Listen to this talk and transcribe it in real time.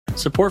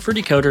Support for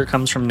Decoder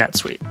comes from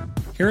NetSuite.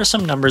 Here are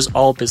some numbers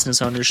all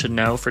business owners should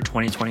know for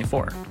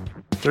 2024.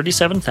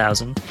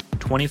 37,000,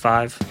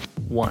 25,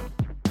 1.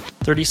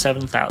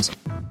 37,000.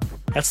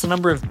 That's the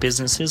number of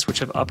businesses which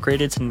have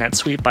upgraded to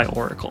NetSuite by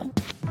Oracle.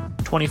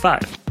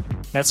 25.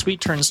 NetSuite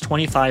turns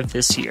 25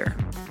 this year.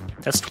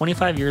 That's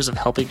 25 years of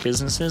helping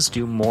businesses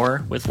do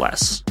more with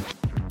less.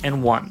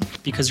 And 1,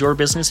 because your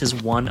business is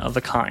one of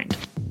a kind.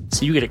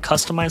 So you get a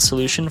customized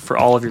solution for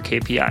all of your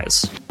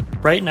KPIs.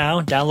 Right now,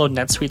 download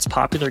NetSuite's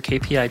popular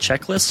KPI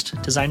checklist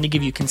designed to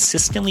give you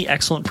consistently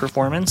excellent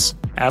performance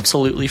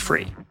absolutely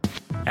free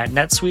at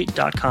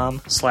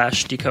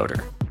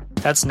netsuite.com/decoder.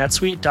 That's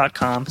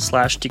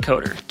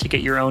netsuite.com/decoder to get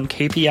your own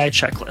KPI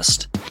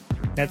checklist.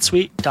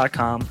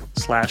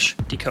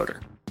 netsuite.com/decoder.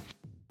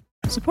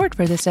 Support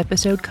for this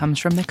episode comes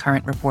from The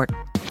Current Report.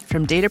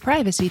 From data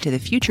privacy to the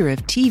future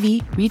of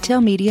TV,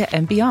 retail media,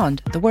 and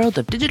beyond, the world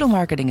of digital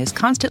marketing is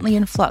constantly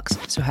in flux,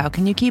 so how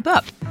can you keep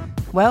up?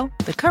 Well,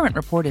 The Current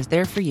Report is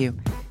there for you.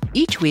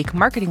 Each week,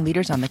 marketing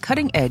leaders on the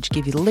cutting edge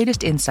give you the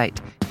latest insight.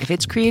 If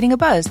it's creating a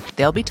buzz,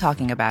 they'll be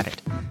talking about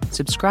it.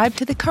 Subscribe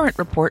to The Current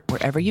Report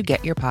wherever you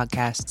get your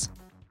podcasts.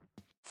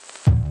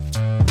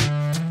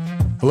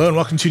 Hello and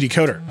welcome to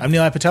Decoder. I'm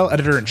Nilay Patel,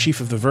 editor-in-chief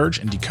of The Verge,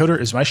 and Decoder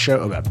is my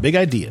show about big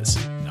ideas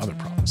and other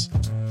problems.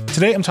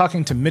 Today I'm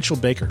talking to Mitchell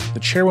Baker,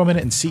 the chairwoman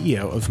and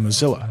CEO of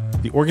Mozilla,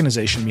 the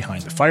organization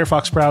behind the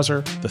Firefox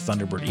browser, the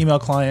Thunderbird email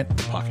client,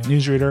 the Pocket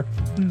Newsreader,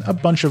 and a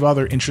bunch of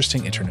other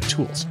interesting internet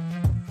tools.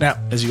 Now,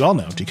 as you all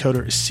know,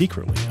 Decoder is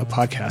secretly a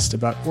podcast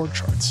about org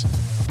charts.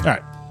 All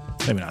right,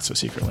 maybe not so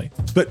secretly.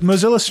 But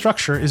Mozilla's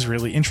structure is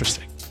really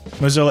interesting.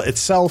 Mozilla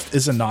itself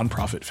is a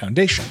nonprofit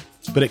foundation,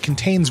 but it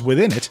contains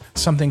within it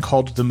something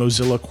called the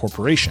Mozilla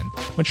Corporation,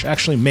 which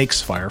actually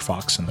makes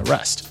Firefox and the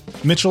rest.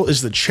 Mitchell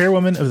is the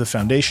chairwoman of the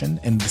foundation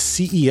and the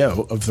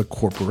CEO of the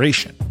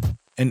corporation.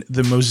 And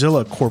the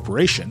Mozilla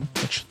Corporation,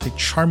 which they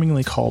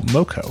charmingly call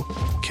MoCo,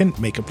 can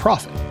make a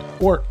profit,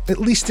 or at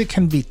least it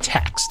can be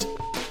taxed,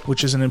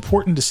 which is an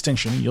important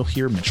distinction you'll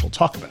hear Mitchell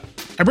talk about.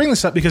 I bring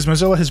this up because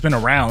Mozilla has been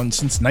around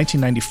since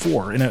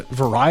 1994 in a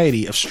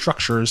variety of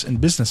structures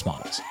and business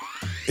models.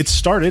 It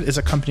started as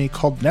a company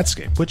called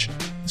Netscape, which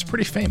is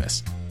pretty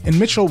famous, and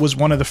Mitchell was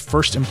one of the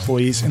first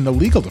employees in the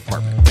legal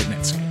department at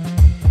Netscape.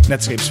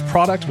 Netscape's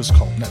product was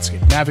called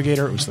Netscape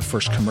Navigator. It was the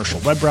first commercial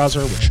web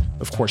browser, which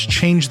of course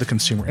changed the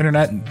consumer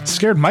internet and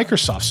scared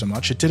Microsoft so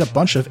much it did a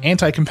bunch of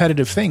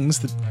anti-competitive things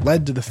that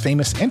led to the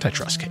famous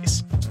antitrust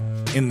case.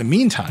 In the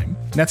meantime,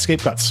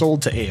 Netscape got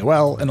sold to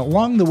AOL, and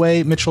along the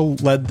way, Mitchell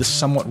led the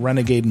somewhat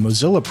renegade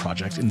Mozilla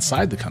project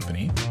inside the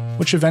company,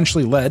 which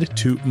eventually led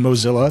to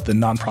Mozilla, the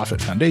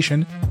nonprofit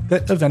foundation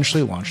that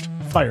eventually launched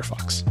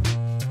Firefox.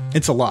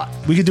 It's a lot.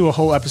 We could do a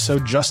whole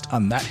episode just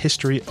on that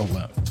history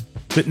alone.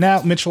 But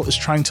now Mitchell is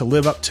trying to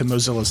live up to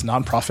Mozilla's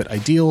nonprofit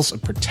ideals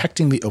of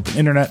protecting the open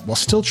internet while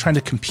still trying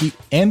to compete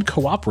and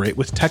cooperate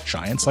with tech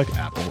giants like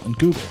Apple and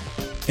Google.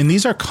 And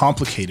these are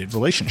complicated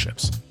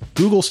relationships.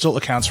 Google still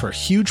accounts for a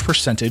huge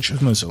percentage of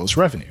Mozilla's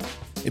revenue.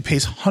 It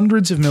pays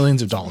hundreds of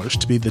millions of dollars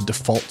to be the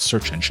default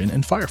search engine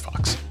in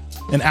Firefox.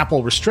 And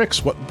Apple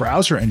restricts what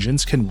browser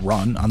engines can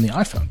run on the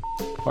iPhone.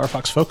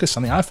 Firefox Focus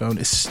on the iPhone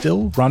is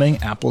still running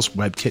Apple's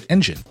WebKit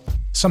engine,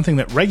 something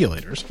that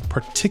regulators,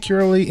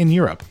 particularly in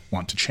Europe,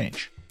 want to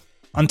change.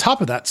 On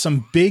top of that,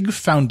 some big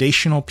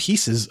foundational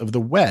pieces of the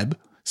web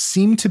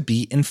seem to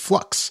be in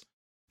flux.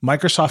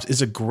 Microsoft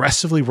is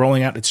aggressively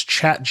rolling out its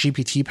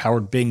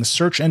ChatGPT-powered Bing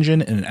search engine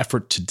in an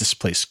effort to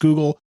displace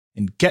Google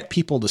and get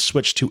people to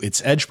switch to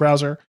its Edge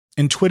browser,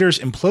 and Twitter's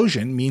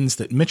implosion means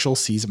that Mitchell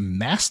sees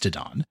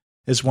Mastodon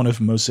as one of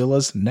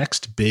Mozilla's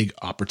next big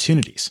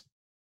opportunities.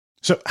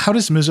 So how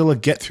does Mozilla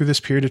get through this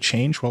period of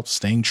change while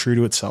staying true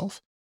to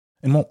itself?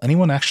 And won't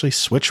anyone actually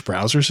switch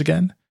browsers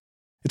again?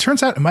 It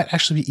turns out it might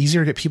actually be easier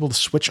to get people to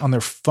switch on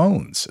their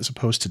phones as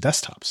opposed to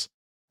desktops.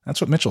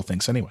 That's what Mitchell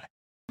thinks anyway.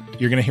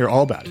 You're going to hear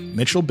all about it.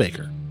 Mitchell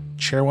Baker,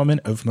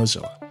 chairwoman of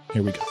Mozilla.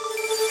 Here we go.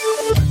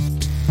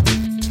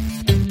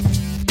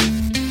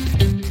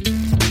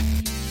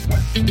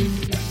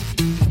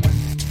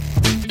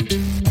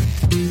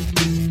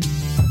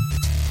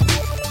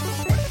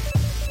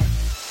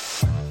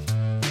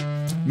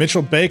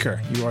 Mitchell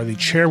Baker, you are the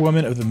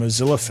chairwoman of the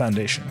Mozilla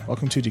Foundation.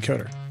 Welcome to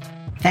Decoder.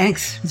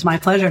 Thanks. It's my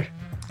pleasure.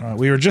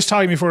 We were just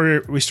talking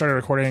before we started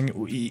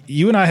recording.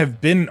 You and I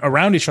have been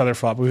around each other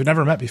for a while, but we've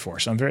never met before.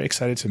 So I'm very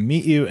excited to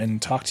meet you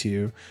and talk to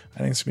you. I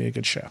think it's going to be a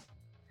good show.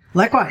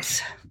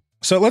 Likewise.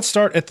 So let's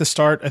start at the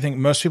start. I think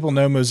most people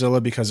know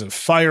Mozilla because of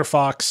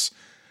Firefox,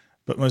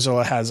 but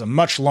Mozilla has a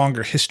much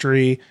longer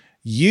history.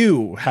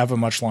 You have a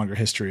much longer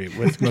history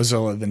with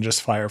Mozilla than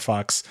just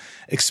Firefox.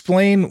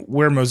 Explain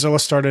where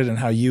Mozilla started and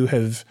how you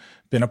have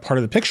been a part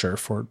of the picture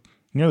for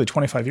nearly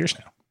 25 years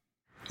now.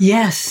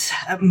 Yes,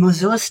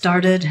 Mozilla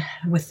started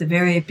with the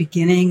very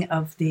beginning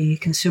of the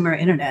consumer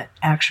internet,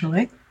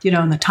 actually. You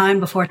know, in the time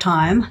before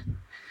time,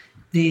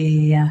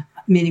 meaning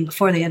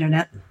before the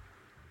internet,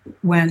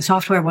 when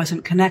software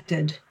wasn't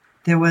connected,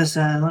 there was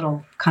a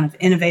little kind of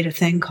innovative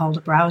thing called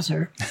a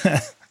browser.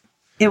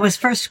 It was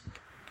first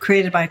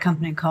created by a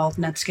company called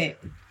Netscape.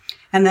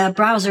 And the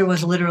browser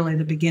was literally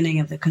the beginning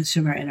of the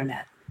consumer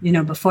internet.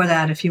 Before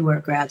that, if you were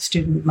a grad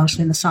student,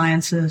 mostly in the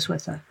sciences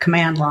with a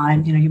command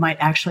line, you might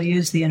actually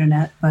use the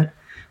internet, but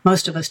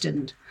most of us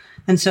didn't.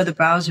 And so the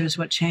browser is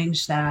what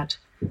changed that.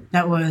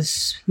 That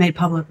was made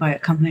public by a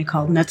company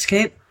called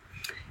Netscape.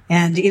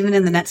 And even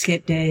in the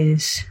Netscape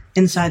days,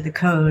 inside the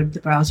code,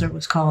 the browser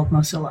was called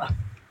Mozilla.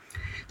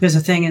 There's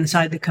a thing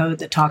inside the code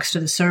that talks to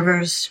the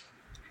servers.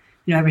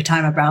 Every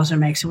time a browser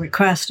makes a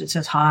request, it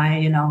says,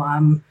 hi,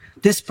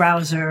 this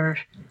browser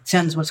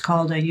sends what's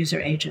called a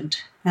user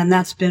agent. And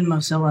that's been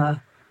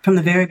Mozilla from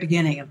the very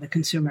beginning of the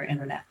consumer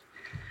internet.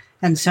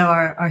 And so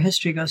our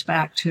history goes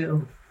back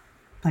to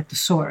like the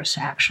source,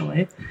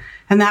 actually.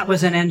 And that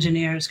was an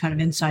engineer's kind of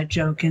inside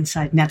joke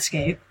inside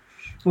Netscape.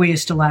 We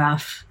used to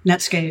laugh.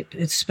 Netscape,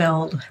 it's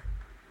spelled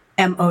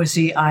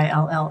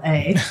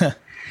Mozilla.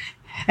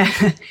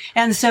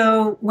 And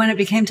so when it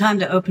became time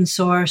to open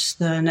source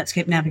the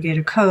Netscape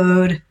Navigator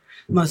code,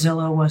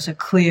 Mozilla was a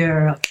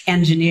clear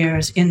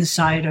engineer's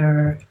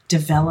insider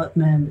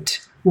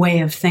development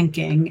way of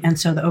thinking. And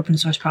so the open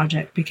source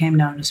project became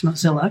known as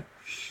Mozilla.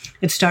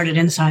 It started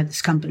inside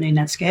this company,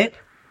 Netscape.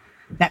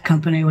 That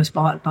company was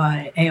bought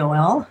by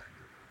AOL.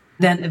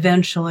 Then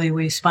eventually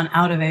we spun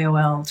out of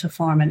AOL to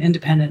form an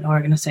independent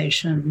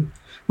organization,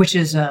 which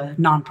is a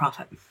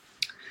nonprofit.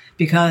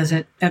 Because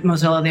at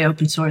Mozilla, the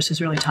open source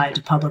is really tied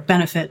to public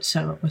benefit.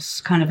 So it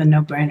was kind of a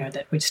no-brainer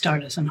that we'd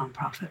start as a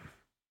nonprofit.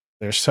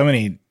 There's so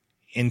many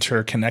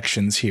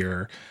interconnections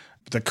here.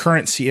 The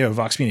current CEO of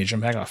Vox Media,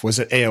 Jim Pagloff, was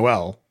at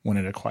AOL when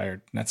it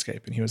acquired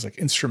Netscape, and he was like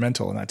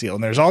instrumental in that deal.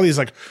 And there's all these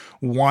like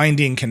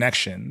winding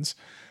connections.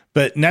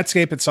 But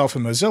Netscape itself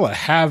and Mozilla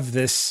have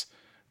this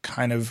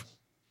kind of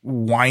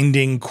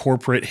winding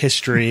corporate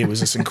history. It was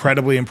this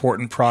incredibly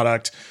important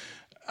product.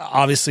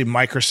 Obviously,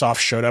 Microsoft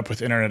showed up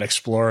with Internet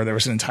Explorer. There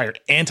was an entire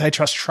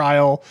antitrust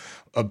trial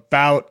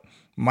about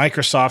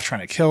Microsoft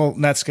trying to kill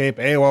Netscape.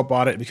 AOL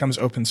bought it. It becomes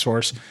open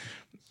source.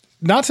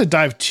 Not to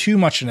dive too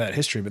much into that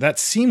history, but that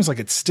seems like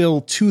it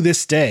still, to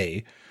this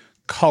day,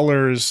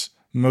 colors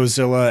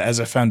Mozilla as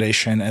a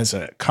foundation, as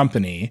a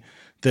company,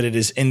 that it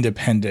is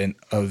independent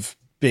of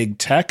big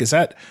tech. Is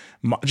that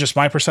just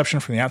my perception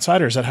from the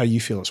outside, or is that how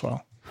you feel as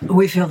well?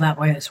 We feel that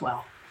way as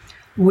well.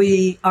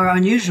 We are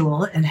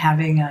unusual in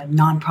having a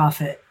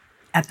nonprofit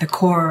at the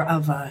core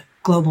of a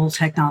global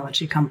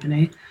technology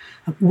company.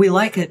 We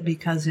like it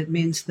because it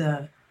means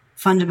the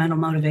fundamental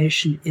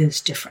motivation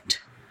is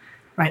different,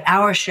 right?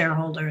 Our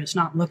shareholder is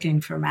not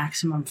looking for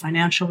maximum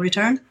financial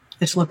return.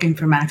 It's looking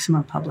for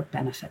maximum public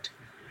benefit.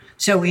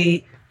 So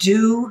we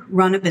do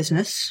run a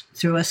business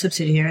through a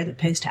subsidiary that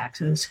pays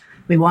taxes.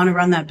 We want to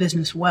run that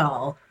business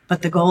well,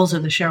 but the goals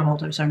of the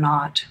shareholders are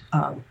not,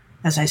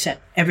 as I said,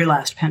 every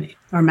last penny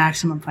or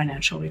maximum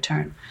financial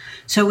return.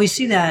 So we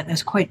see that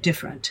as quite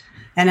different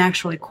and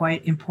actually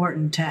quite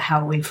important to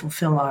how we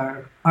fulfill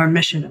our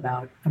mission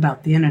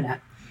about the internet.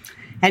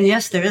 And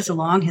yes, there is a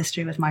long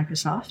history with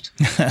Microsoft.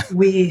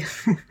 We,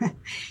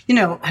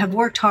 have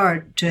worked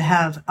hard to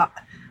have,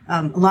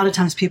 a lot of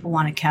times people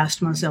want to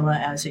cast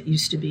Mozilla as it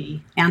used to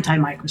be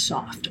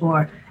anti-Microsoft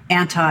or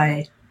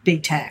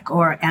anti-big tech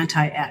or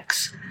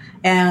anti-X.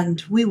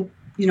 And we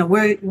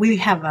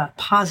have a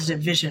positive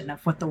vision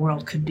of what the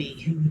world could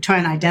be. We try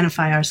and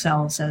identify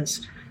ourselves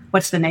as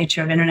what's the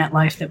nature of internet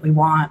life that we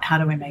want? How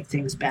do we make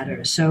things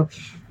better? So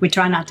we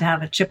try not to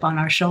have a chip on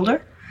our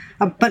shoulder.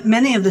 But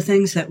many of the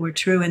things that were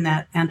true in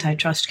that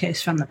antitrust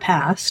case from the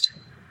past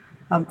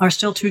are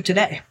still true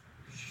today.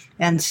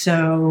 And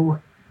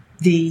so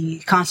the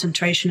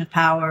concentration of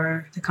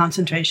power, the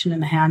concentration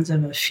in the hands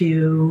of a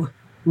few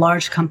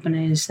large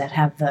companies that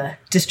have the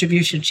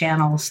distribution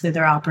channels through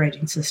their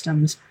operating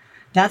systems,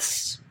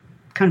 that's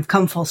kind of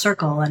come full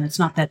circle, and it's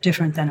not that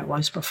different than it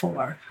was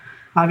before.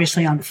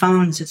 Obviously, on the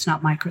phones, it's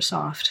not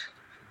Microsoft.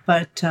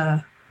 But,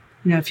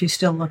 if you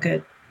still look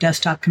at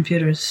desktop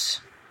computers,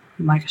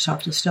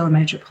 Microsoft is still a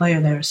major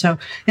player there. So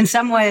in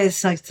some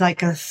ways, it's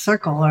like a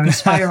circle or a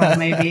spiral,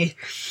 maybe,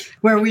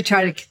 where we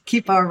try to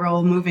keep our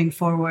role moving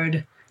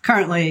forward.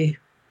 Currently,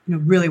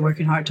 really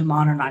working hard to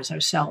modernize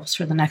ourselves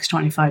for the next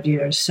 25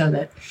 years so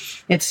that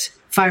it's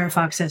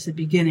Firefox as the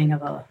beginning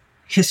of a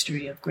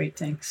history of great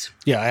things.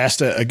 Yeah, I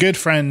asked a good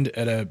friend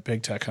at a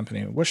big tech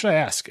company, what should I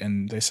ask?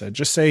 And they said,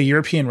 just say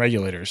European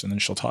regulators, and then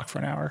she'll talk for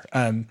an hour.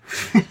 And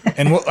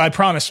I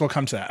promise we'll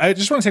come to that. I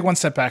just want to take one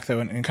step back, though,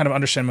 and kind of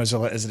understand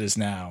Mozilla as it is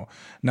now,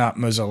 not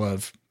Mozilla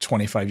of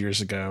 25 years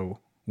ago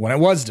when it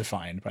was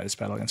defined by this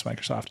battle against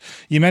Microsoft.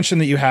 You mentioned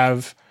that you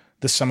have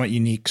this somewhat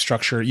unique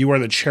structure. You are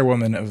the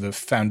chairwoman of the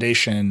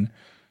foundation,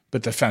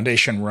 but the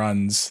foundation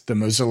runs the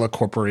Mozilla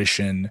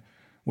Corporation,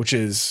 which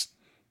is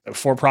a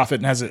for-profit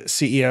and has a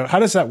CEO. How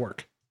does that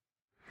work?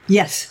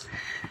 Yes.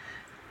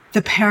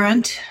 The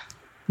parent,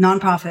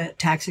 nonprofit,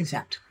 tax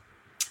exempt.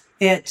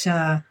 It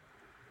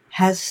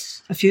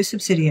has a few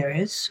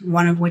subsidiaries,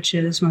 one of which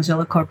is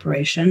Mozilla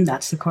Corporation.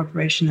 That's the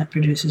corporation that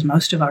produces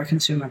most of our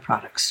consumer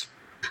products.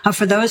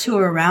 For those who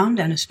are around,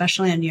 and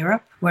especially in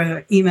Europe,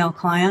 where email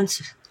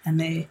clients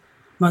and the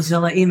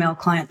Mozilla email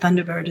client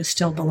Thunderbird is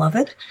still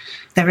beloved,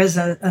 there is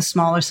a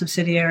smaller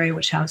subsidiary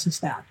which houses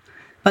that.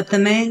 But the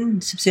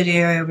main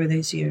subsidiary over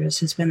these years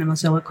has been the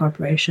Mozilla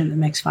Corporation that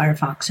makes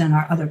Firefox and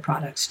our other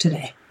products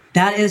today.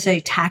 That is a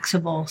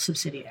taxable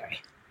subsidiary.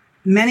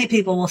 Many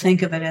people will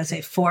think of it as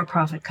a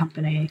for-profit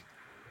company.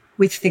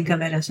 We think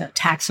of it as a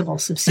taxable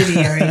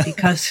subsidiary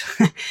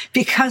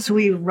because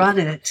we run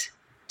it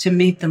to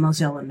meet the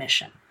Mozilla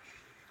mission,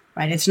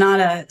 right? It's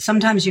not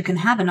sometimes you can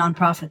have a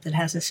nonprofit that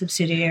has a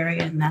subsidiary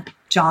and that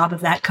job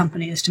of that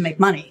company is to make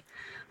money.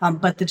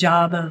 But the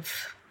job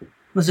of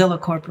Mozilla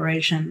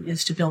Corporation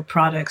is to build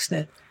products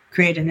that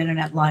create an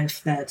internet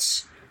life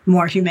that's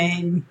more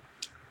humane,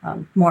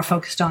 more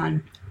focused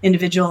on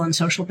individual and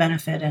social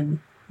benefit and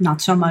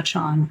not so much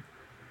on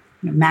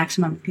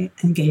maximum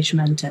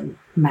engagement and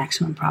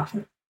maximum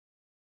profit.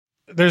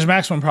 There's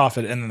maximum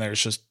profit and then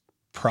there's just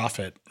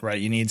profit, right?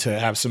 You need to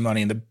have some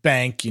money in the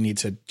bank. You need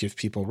to give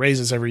people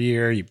raises every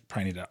year. You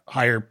probably need to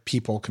hire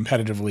people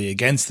competitively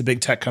against the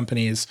big tech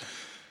companies.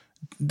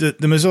 The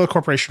Mozilla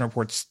Corporation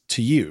reports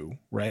to you,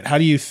 right? How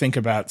do you think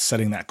about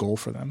setting that goal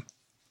for them?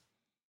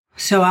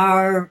 So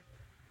our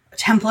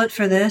template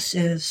for this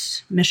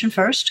is mission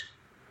first,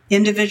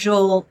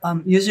 individual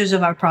users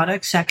of our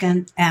product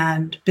second,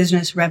 and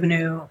business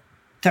revenue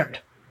third.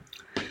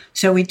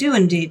 So we do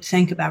indeed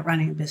think about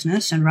running a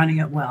business and running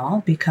it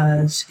well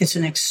because it's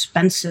an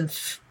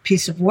expensive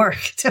piece of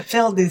work to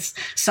build this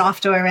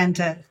software and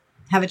to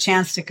have a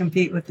chance to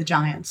compete with the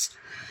giants.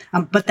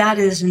 But that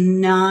is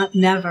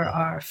never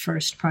our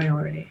first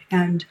priority.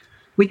 And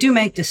we do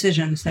make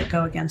decisions that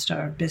go against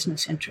our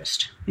business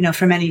interest.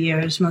 For many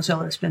years,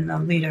 Mozilla has been the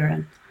leader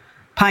and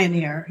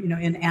pioneer,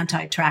 in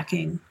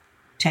anti-tracking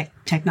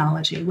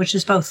technology, which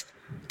is both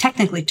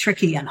technically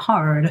tricky and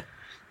hard,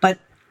 but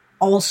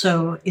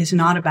also is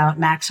not about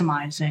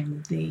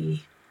maximizing the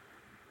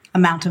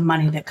amount of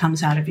money that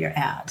comes out of your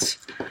ads.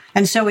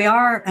 And so we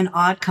are an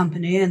odd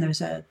company, and there's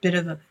a bit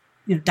of a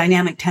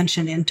dynamic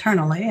tension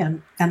internally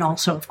and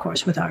also, of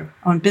course, with our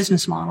own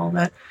business model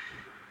that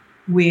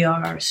we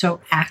are so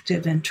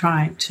active in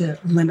trying to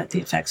limit the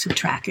effects of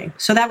tracking.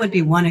 So that would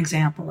be one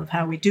example of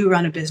how we do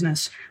run a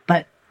business,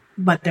 but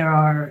there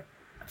are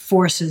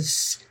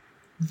forces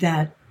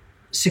that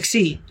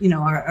succeed,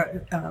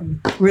 are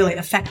really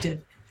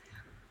effective,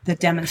 that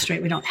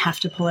demonstrate we don't have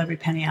to pull every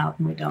penny out,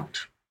 and we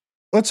don't.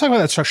 Let's talk about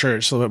that structure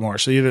just a little bit more.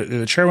 So you're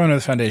the chairwoman of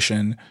the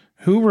foundation.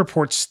 Who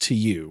reports to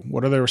you?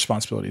 What are the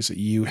responsibilities that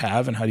you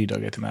have, and how do you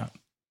delegate them out?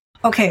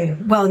 Okay,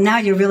 well, now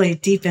you're really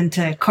deep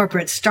into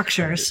corporate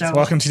structure. So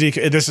welcome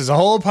to this is a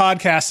whole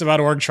podcast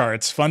about org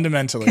charts,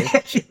 fundamentally.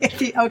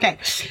 Okay,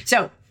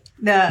 so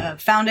the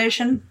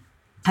foundation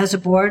has a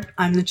board.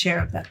 I'm the chair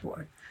of that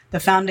board. The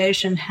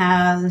foundation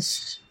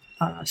has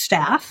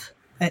staff.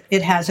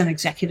 It has an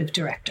executive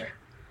director.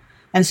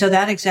 And so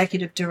that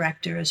executive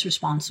director is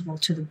responsible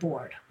to the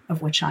board,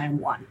 of which I am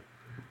one.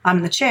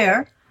 I'm the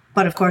chair,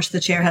 but of course the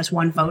chair has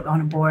one vote on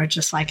a board,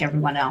 just like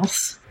everyone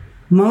else.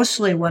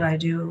 Mostly what I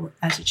do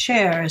as a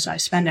chair is I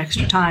spend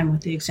extra time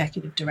with the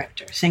executive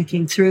director,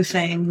 thinking through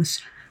things,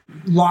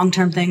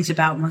 long-term things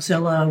about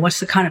Mozilla.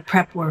 What's the kind of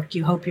prep work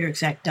you hope your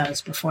exec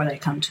does before they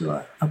come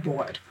to a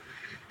board?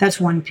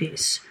 That's one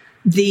piece.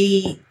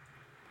 The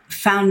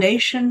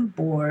foundation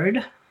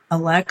board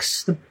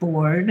elects the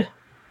board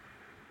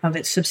of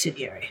its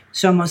subsidiary,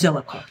 so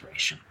Mozilla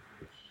Corporation.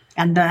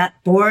 And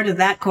that board of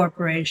that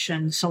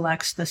corporation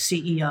selects the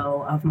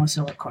CEO of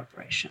Mozilla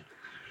Corporation.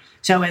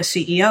 So as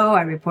CEO,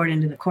 I report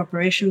into the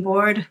corporation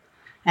board,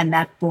 and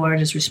that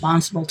board is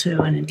responsible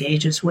to and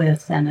engages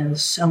with and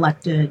is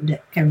elected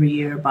every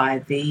year by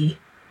the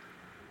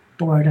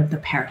board of the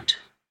parent.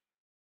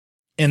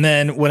 And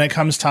then when it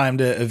comes time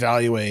to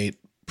evaluate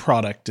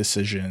product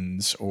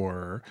decisions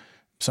or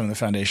some of the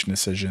foundation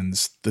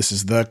decisions, this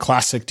is the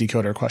classic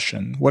decoder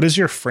question. What is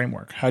your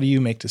framework? How do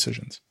you make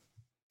decisions?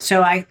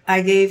 So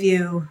I gave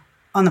you,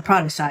 on the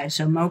product side,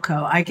 so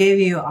MoCo, I gave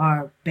you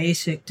our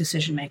basic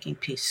decision-making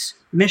piece: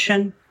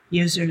 mission,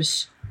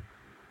 users,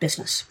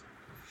 business.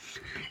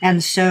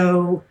 And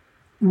so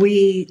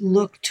we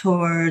look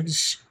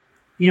towards,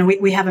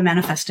 we have a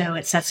manifesto.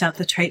 It sets out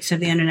the traits of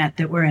the internet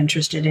that we're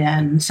interested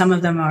in. Some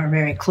of them are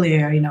very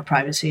clear,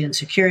 privacy and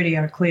security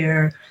are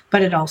clear,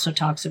 but it also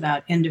talks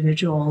about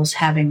individuals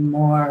having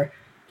more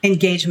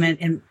engagement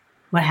in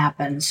what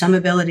happens, some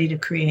ability to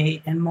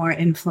create, and more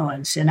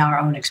influence in our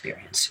own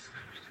experience.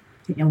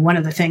 One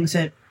of the things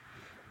that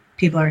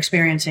people are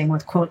experiencing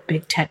with, quote,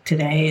 big tech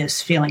today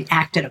is feeling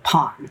acted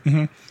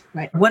upon,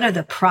 right? What are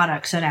the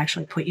products that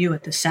actually put you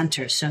at the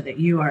center so that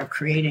you are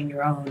creating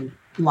your own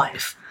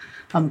life?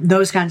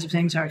 Those kinds of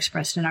things are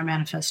expressed in our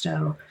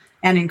manifesto,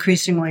 and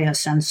increasingly a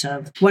sense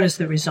of what is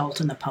the result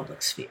in the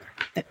public sphere.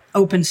 That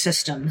open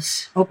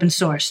systems, open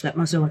source that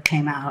Mozilla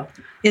came out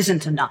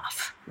isn't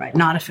enough, right?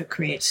 Not if it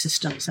creates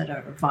systems that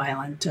are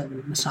violent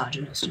and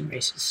misogynist and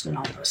racist and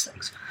all those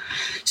things.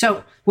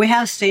 So we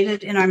have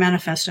stated in our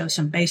manifesto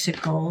some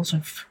basic goals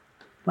of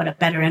what a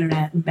better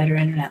internet and better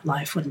internet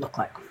life would look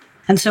like.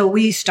 And so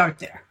we start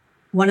there.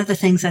 One of the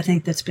things I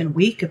think that's been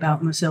weak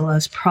about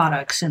Mozilla's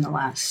products in the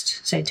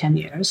last, say, 10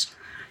 years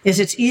is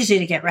it's easy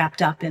to get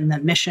wrapped up in the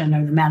mission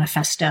or the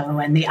manifesto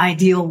and the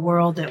ideal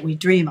world that we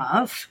dream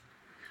of,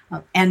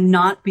 and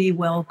not be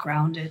well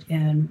grounded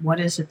in what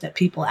is it that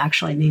people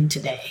actually need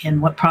today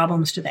and what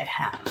problems do they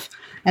have.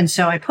 And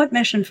so I put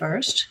mission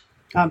first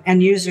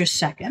and users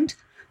second.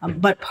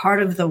 But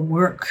part of the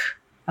work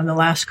of the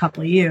last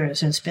couple of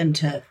years has been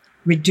to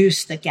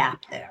reduce the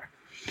gap there,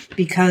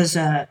 because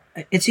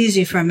it's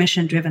easy for a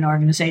mission-driven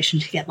organization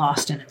to get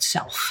lost in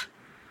itself.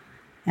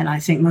 And I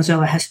think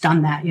Mozilla has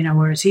done that,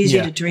 where it's easy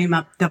to dream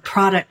up the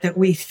product that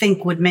we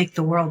think would make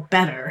the world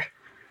better.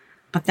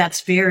 But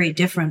that's very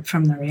different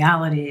from the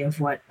reality of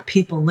what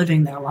people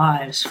living their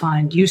lives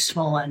find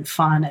useful and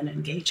fun and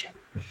engaging.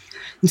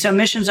 And so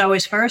mission's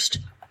always first,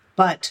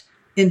 but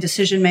in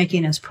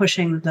decision-making is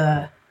pushing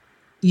the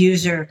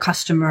user,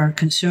 customer,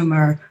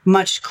 consumer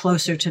much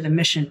closer to the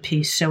mission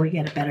piece so we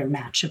get a better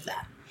match of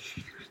that.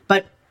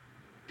 But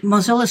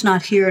Mozilla's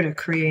not here to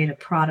create a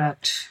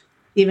product,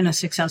 even a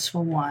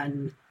successful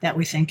one, that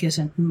we think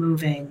isn't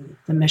moving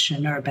the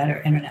mission or a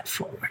better internet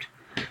forward.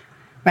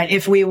 Right?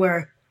 If we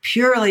were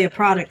purely a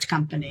product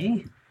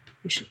company,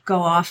 we should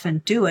go off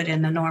and do it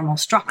in the normal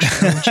structure,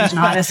 which is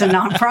not as a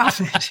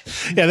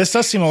nonprofit. Yeah, this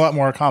does seem a lot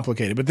more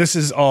complicated, but this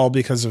is all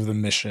because of the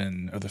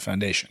mission of the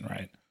foundation,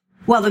 right?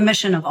 Well, the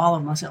mission of all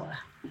of Mozilla.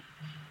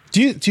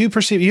 Do you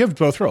perceive, you have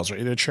both roles, right?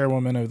 You're the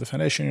chairwoman of the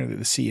foundation, you're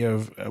the CEO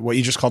of what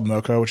you just called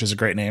MoCo, which is a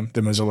great name,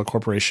 the Mozilla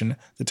Corporation,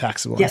 the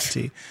taxable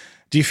entity.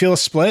 Do you feel a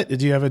split?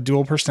 Do you have a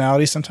dual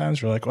personality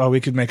sometimes? We're like, well,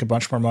 we could make a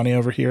bunch more money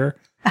over here.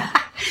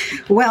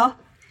 Well,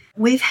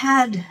 we've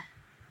had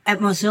at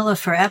Mozilla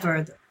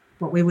forever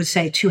what we would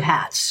say two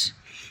hats.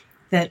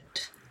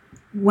 That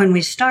when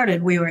we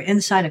started, we were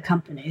inside a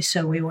company,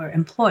 so we were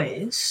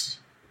employees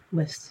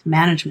with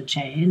management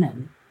chain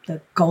and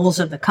the goals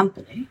of the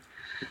company.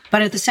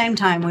 But at the same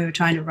time, we were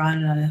trying to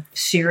run a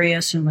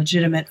serious and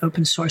legitimate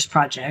open source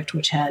project,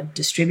 which had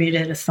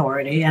distributed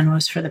authority and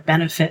was for the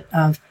benefit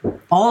of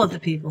all of the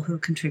people who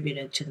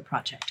contributed to the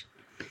project.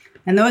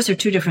 And those are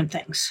two different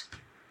things.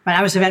 But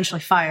I was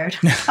eventually fired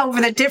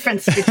over the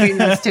difference between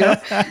those two.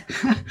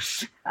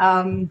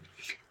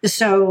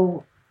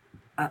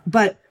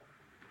 But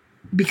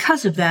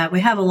because of that,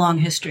 we have a long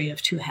history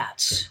of two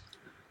hats.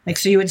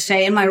 So you would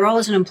say, in my role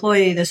as an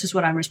employee, this is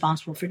what I'm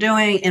responsible for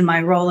doing. In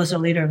my role as a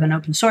leader of an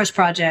open source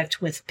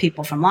project with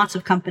people from lots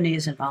of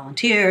companies and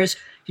volunteers,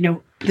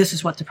 this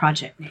is what the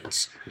project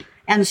needs.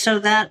 And so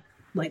that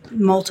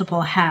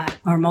multiple hat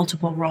or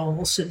multiple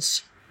roles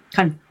is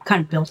kind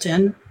of built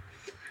in.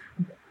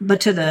 But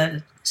to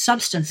the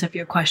substance of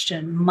your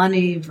question,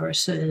 money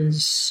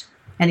versus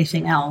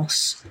anything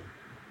else,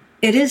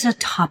 it is a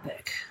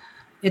topic.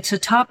 It's a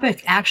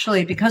topic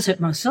actually because at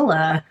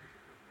Mozilla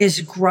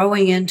is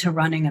growing into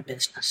running a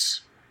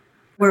business.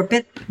 We're a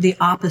bit the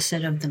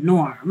opposite of the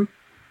norm.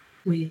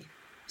 We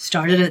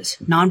started as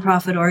a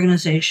nonprofit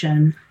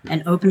organization,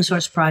 an open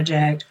source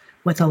project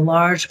with a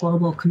large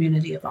global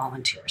community of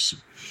volunteers.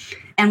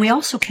 And we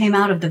also came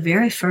out of the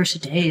very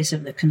first days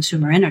of the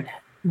consumer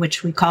internet,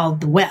 which we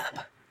called the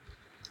web,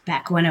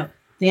 back when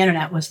the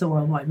internet was the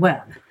World Wide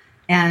Web,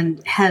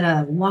 and had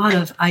a lot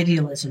of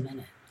idealism in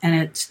it. And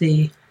it's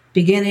the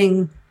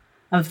beginning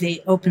of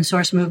the open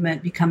source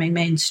movement becoming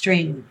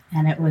mainstream.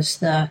 And it was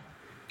the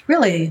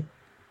really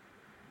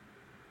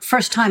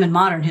first time in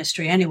modern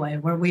history anyway,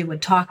 where we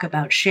would talk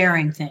about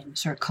sharing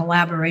things or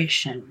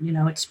collaboration.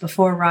 It's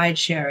before ride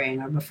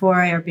sharing or before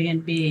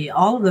Airbnb.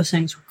 All of those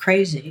things were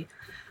crazy.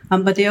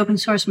 But the open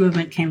source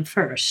movement came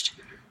first.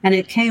 And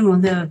it came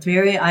with a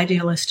very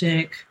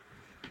idealistic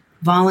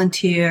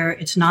volunteer.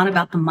 It's not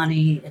about the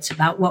money. It's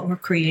about what we're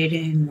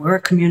creating. We're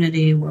a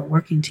community. We're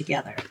working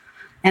together.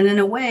 And in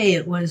a way,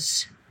 it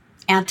was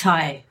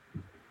anti-revenue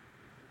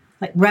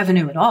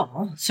at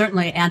all,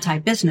 certainly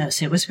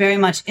anti-business. It was very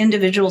much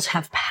individuals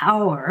have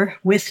power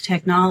with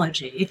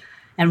technology,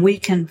 and we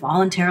can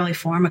voluntarily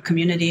form a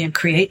community and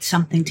create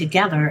something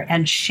together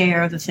and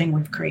share the thing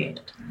we've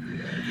created.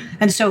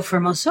 And so for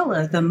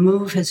Mozilla, the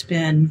move has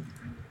been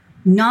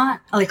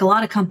not like a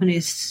lot of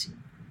companies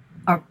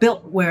are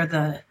built where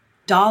the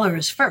dollar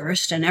is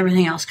first and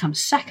everything else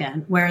comes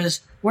second, whereas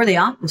we're the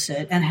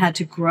opposite and had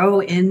to grow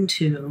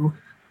into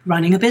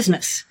running a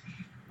business.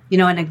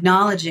 And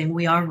acknowledging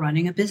we are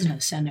running a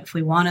business. And if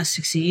we want to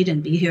succeed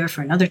and be here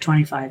for another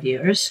 25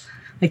 years,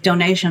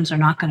 donations are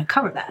not going to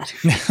cover that.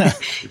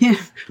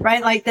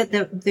 Right?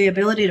 The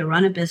ability to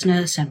run a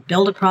business and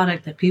build a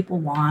product that people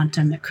want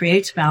and that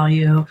creates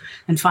value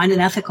and find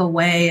an ethical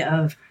way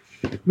of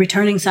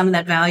returning some of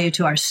that value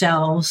to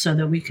ourselves so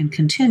that we can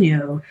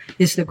continue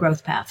is the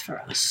growth path for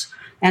us.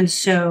 And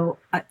so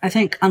I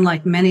think,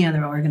 unlike many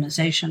other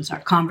organizations, our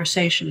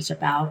conversations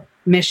about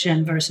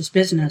mission versus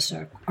business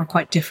are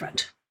quite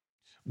different.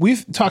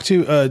 We've talked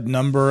to a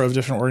number of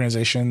different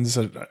organizations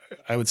that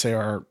I would say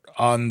are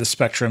on the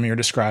spectrum you're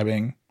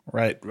describing,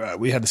 right?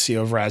 We had the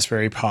CEO of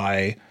Raspberry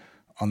Pi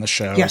on the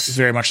show. Yes. It's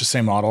very much the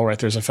same model, right?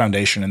 There's a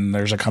foundation and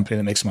there's a company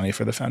that makes money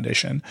for the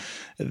foundation.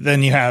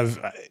 Then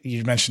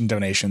you mentioned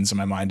donations, and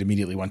my mind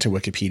immediately went to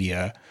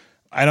Wikipedia.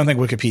 I don't think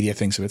Wikipedia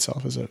thinks of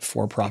itself as a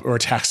for-profit or a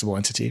taxable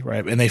entity,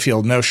 right? And they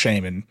feel no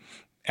shame in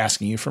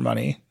asking you for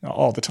money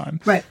all the time.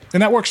 Right.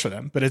 And that works for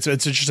them, but it's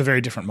just a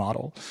very different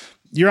model.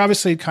 You're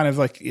obviously kind of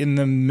like in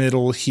the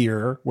middle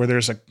here where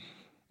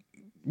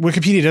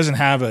Wikipedia doesn't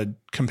have a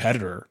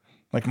competitor.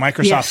 Like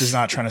Microsoft is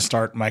not trying to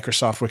start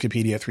Microsoft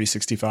Wikipedia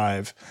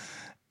 365,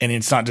 and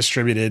it's not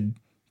distributed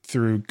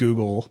through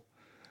Google.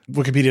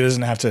 Wikipedia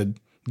doesn't have to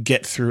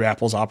get through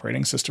Apple's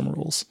operating system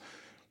rules,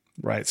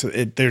 right? So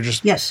they're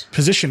just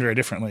positioned very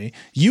differently.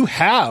 You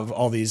have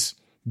all these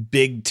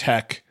big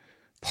tech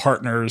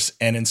partners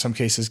and in some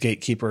cases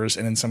gatekeepers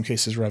and in some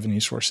cases revenue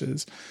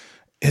sources.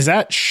 Has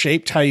that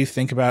shaped how you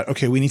think about,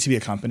 okay, we need to be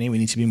a company, we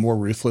need to be more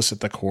ruthless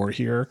at the core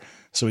here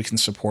so we can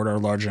support our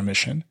larger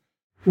mission?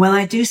 Well,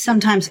 I do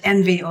sometimes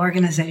envy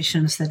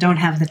organizations that don't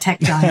have the tech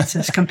giants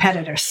as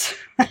competitors.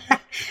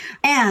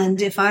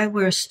 And if I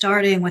were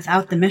starting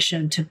without the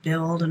mission to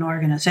build an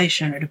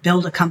organization or to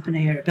build a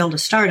company or to build a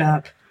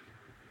startup,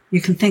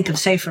 you can think of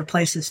safer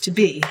places to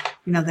be,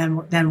 than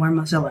where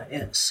Mozilla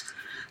is.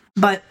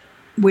 But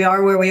we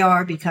are where we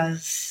are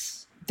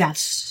because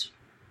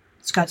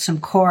it's got some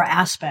core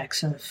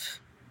aspects of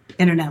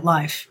internet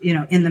life,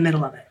 in the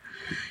middle of it.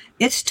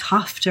 It's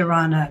tough to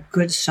run a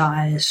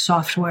good-sized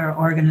software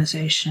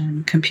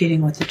organization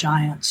competing with the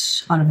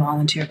giants on a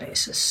volunteer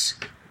basis.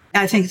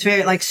 I think it's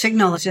very, like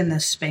Signal is in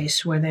this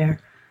space where they're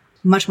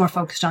much more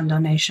focused on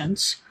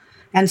donations.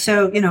 And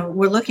so,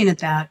 we're looking at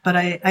that. But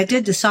I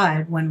did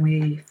decide when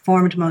we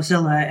formed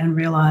Mozilla and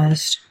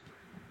realized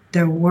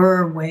there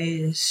were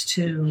ways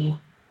to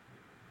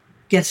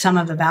get some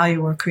of the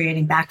value we're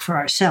creating back for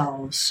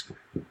ourselves,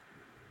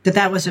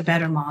 that was a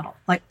better model.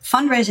 Like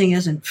fundraising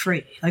isn't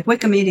free. Like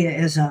Wikimedia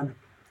is a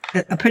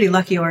pretty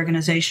lucky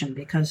organization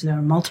because there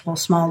are multiple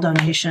small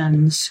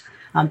donations.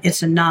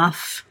 It's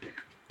enough.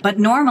 But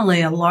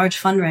normally a large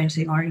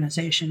fundraising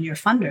organization, your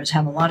funders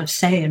have a lot of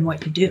say in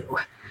what you do.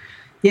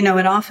 It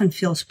often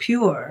feels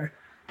pure,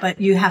 but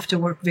you have to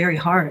work very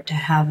hard to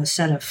have a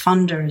set of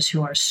funders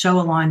who are so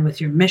aligned with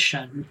your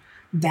mission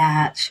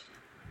that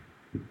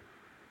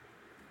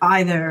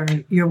either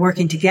you're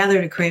working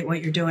together to create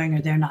what you're doing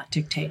or they're not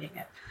dictating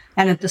it.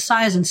 And at the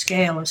size and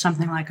scale of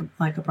something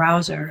like a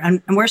browser,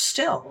 and we're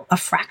still a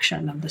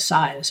fraction of the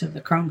size of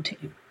the Chrome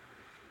team,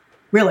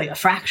 really a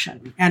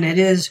fraction. And it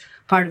is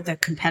part of the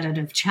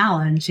competitive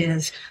challenge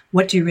is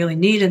what do you really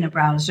need in a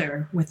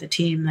browser with a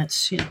team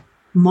that's,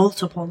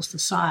 multiples the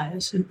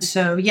size. And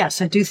so,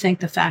 yes, I do think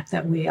the fact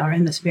that we are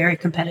in this very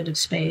competitive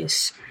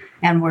space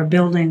and we're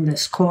building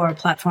this core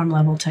platform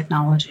level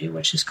technology,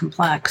 which is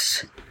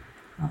complex,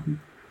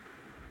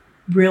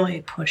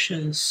 really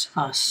pushes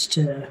us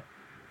to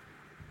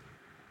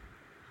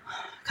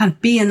kind of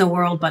be in the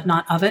world, but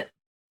not of it.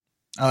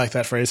 I like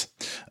that phrase.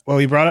 Well,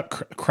 we brought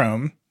up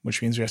Chrome,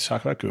 which means we have to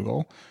talk about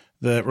Google.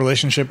 The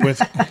relationship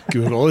with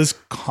Google is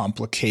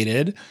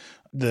complicated.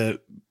 The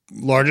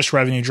largest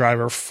revenue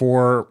driver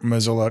for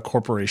Mozilla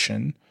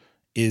Corporation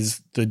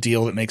is the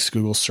deal that makes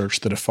Google search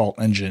the default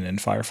engine in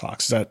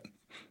Firefox.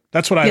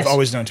 That's what I've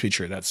always known to be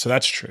true.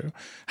 That's true.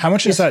 How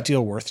much is that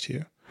deal worth to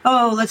you?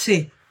 Oh, let's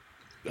see.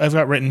 I've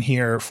got written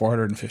here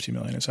 $450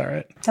 million. Is that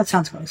right? That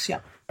sounds close.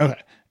 Yeah. Okay.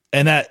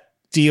 And that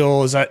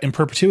deal, is that in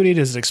perpetuity?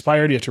 Does it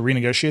expire? Do you have to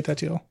renegotiate that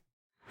deal?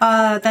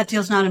 That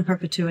deal's not in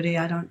perpetuity.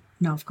 I don't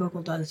know if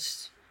Google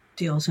does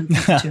deals in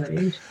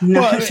perpetuity.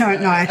 No, well, sorry,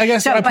 no. I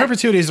guess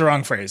perpetuity is the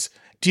wrong phrase.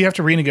 Do you have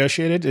to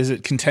renegotiate it? Is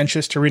it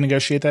contentious to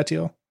renegotiate that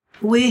deal?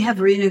 We have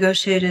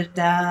renegotiated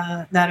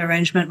that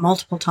arrangement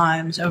multiple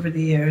times over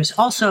the years.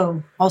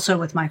 Also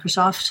with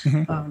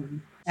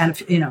Microsoft and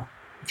a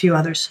few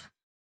others.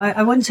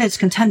 I wouldn't say it's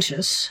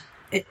contentious.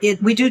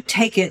 We do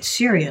take it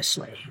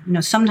seriously.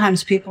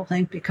 Sometimes people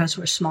think because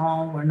we're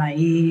small, we're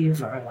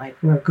naive, or like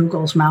we're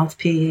Google's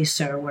mouthpiece,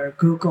 or we're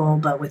Google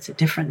but with a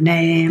different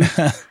name,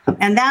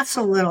 and that's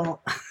a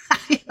little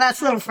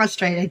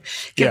frustrating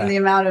given the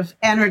amount of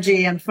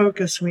energy and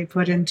focus we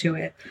put into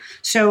it.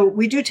 So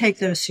we do take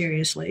those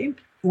seriously.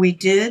 We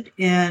did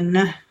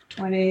in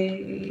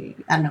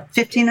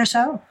 15 or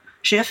so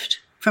shift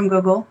from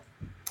Google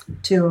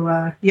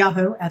to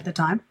Yahoo at the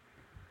time,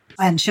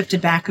 and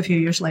shifted back a few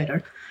years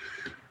later.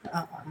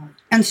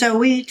 And so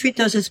we treat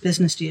those as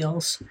business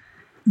deals.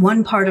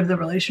 One part of the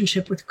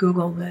relationship with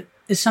Google that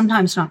is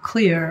sometimes not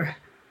clear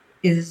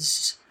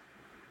is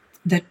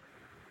that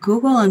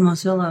Google and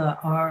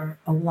Mozilla are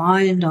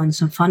aligned on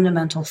some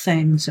fundamental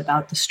things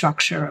about the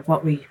structure of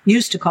what we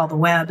used to call the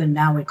web and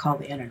now we call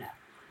the internet.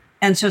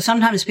 And so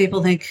sometimes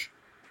people think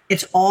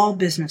it's all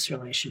business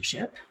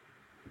relationship.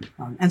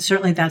 And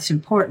certainly that's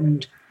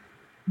important.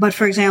 But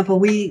for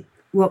example,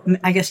 what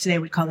I guess today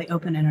we'd call the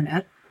open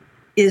internet,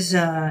 is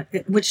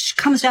which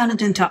comes down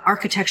into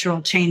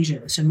architectural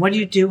changes and what are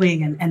you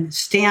doing and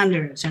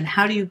standards and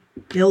how do you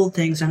build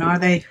things and are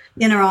they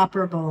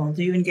interoperable?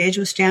 Do you engage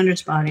with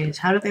standards bodies?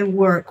 How do they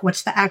work?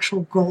 What's the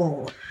actual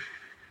goal?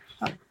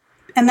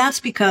 And that's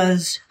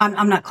because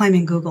I'm not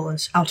claiming Google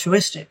is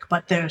altruistic,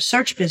 but their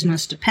search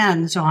business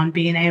depends on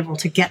being able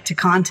to get to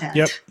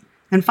content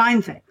and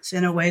find things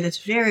in a way that's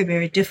very,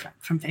 very different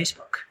from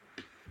Facebook.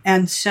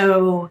 And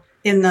so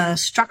in the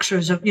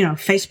structures of,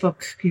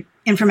 Facebook,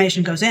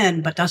 information goes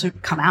in but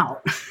doesn't come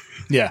out.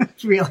 Yeah.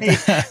 Really,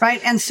 right?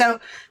 And so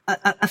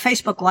a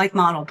Facebook-like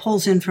model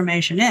pulls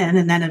information in,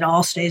 and then it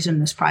all stays in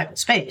this private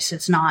space.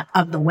 It's not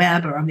of the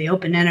web or of the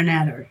open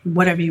internet or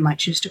whatever you might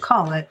choose to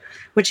call it,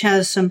 which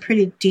has some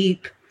pretty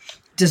deep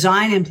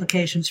design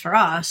implications for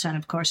us, and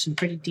of course, some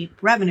pretty deep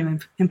revenue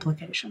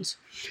implications.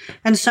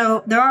 And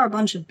so there are a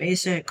bunch of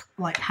basic,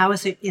 like, how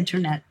is the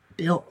internet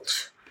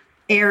built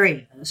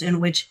areas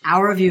in which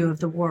our view of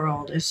the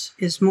world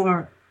is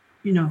more,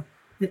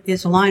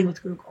 is aligned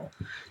with Google.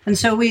 And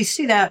so we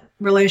see that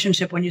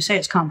relationship when you say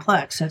it's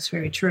complex. That's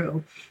very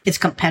true. It's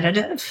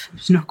competitive.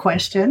 There's no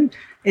question.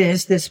 It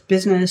is this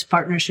business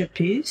partnership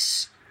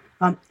piece.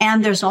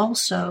 And there's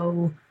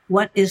also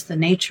what is the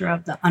nature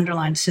of the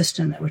underlying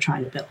system that we're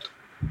trying to build.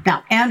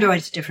 Now,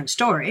 Android's a different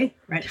story,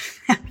 right?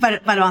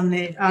 but on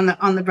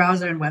the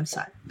browser and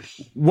website.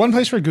 One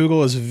place where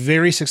Google is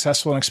very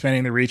successful in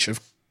expanding the reach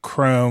of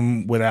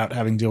Chrome without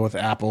having to deal with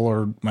Apple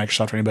or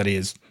Microsoft or anybody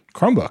is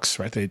Chromebooks,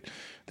 right?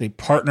 They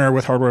partner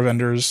with hardware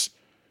vendors.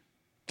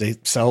 They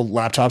sell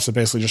laptops that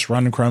basically just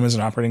run Chrome as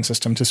an operating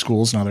system to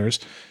schools and others.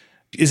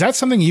 Is that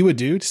something you would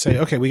do to say,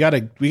 okay, we got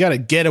to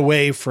get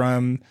away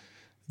from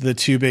the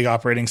two big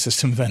operating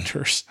system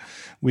vendors.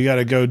 We got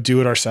to go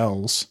do it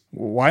ourselves.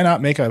 Why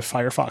not make a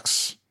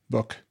Firefox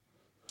book?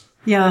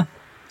 Yeah.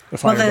 The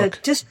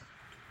Firebook.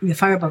 The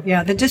Firebook.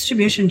 Yeah. The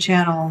distribution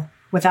channel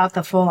without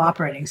the full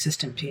operating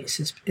system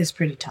piece is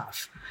pretty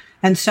tough.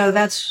 And so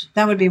that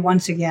would be,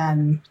 once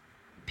again,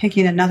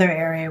 picking another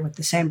area with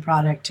the same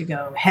product to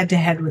go head to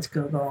head with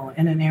Google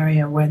in an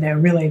area where they're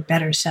really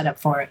better set up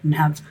for it and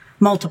have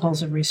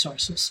multiples of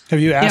resources. Have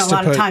you asked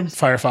to put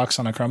Firefox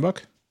on a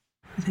Chromebook?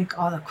 I think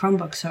all the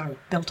Chromebooks are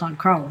built on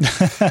Chrome.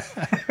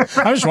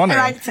 I was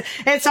wondering.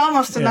 It's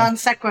almost a non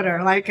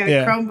sequitur. Like a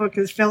Chromebook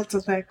is built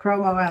with a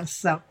Chrome OS.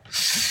 So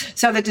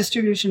the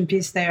distribution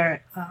piece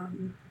there,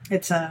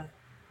 it's a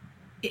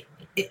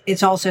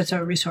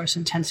resource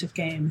intensive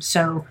game.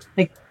 So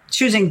like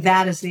choosing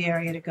that as the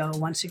area to go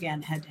once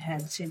again head to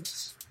head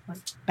seems like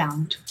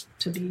bound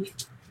to be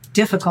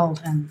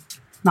difficult and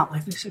not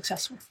likely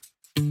successful.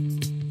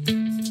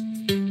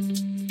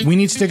 We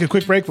need to take a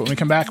quick break, but when we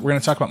come back, we're going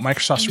to talk about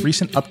Microsoft's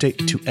recent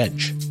update to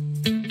Edge.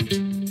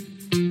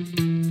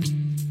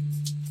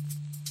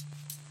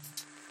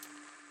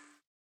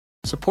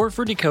 Support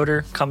for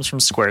Decoder comes from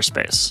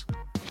Squarespace.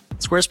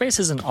 Squarespace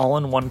is an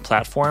all-in-one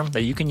platform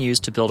that you can use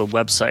to build a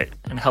website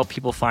and help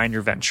people find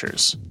your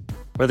ventures.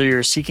 Whether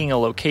you're seeking a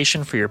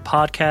location for your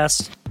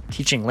podcast,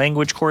 teaching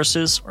language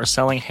courses, or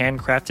selling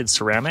handcrafted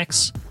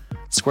ceramics,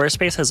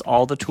 Squarespace has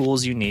all the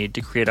tools you need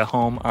to create a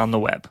home on the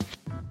web.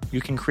 You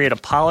can create a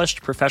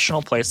polished,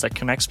 professional place that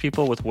connects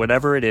people with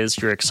whatever it is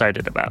you're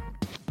excited about.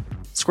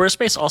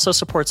 Squarespace also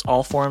supports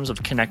all forms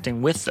of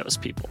connecting with those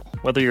people,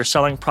 whether you're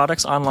selling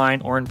products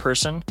online or in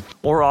person,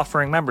 or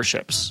offering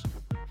memberships.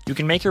 You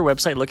can make your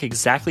website look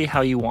exactly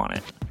how you want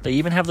it. They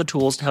even have the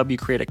tools to help you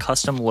create a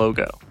custom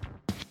logo.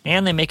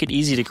 And they make it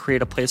easy to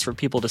create a place for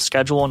people to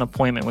schedule an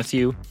appointment with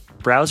you,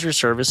 browse your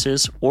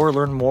services, or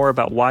learn more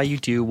about why you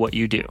do what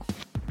you do.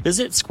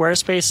 Visit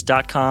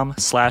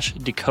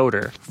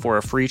squarespace.com/decoder for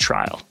a free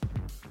trial.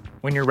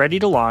 When you're ready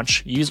to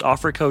launch, use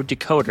offer code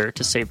DECODER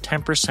to save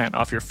 10%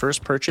 off your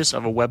first purchase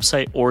of a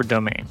website or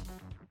domain.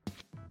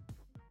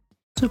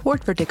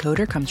 Support for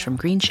Decoder comes from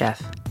Green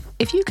Chef.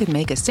 If you could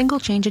make a single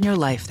change in your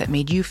life that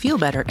made you feel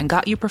better and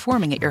got you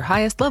performing at your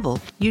highest level,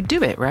 you'd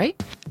do it,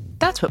 right?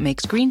 That's what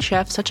makes Green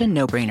Chef such a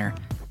no-brainer.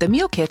 The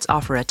meal kits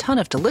offer a ton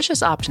of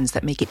delicious options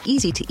that make it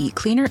easy to eat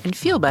cleaner and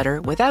feel better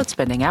without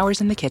spending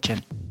hours in the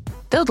kitchen.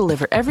 They'll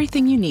deliver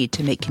everything you need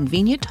to make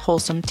convenient,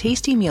 wholesome,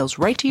 tasty meals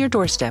right to your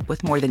doorstep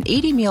with more than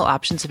 80 meal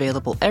options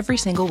available every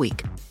single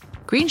week.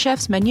 Green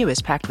Chef's menu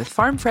is packed with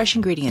farm-fresh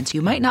ingredients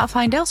you might not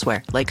find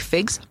elsewhere, like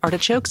figs,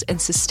 artichokes, and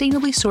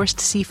sustainably sourced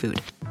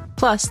seafood.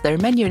 Plus, their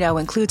menu now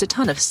includes a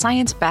ton of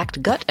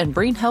science-backed gut and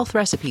brain health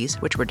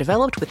recipes, which were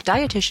developed with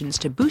dietitians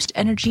to boost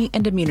energy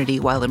and immunity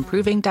while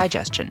improving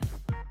digestion.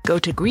 Go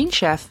to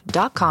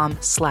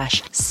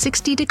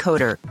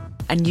greenchef.com/60decoder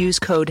and use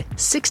code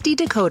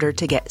 60decoder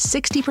to get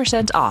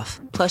 60%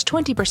 off, plus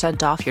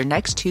 20% off your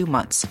next 2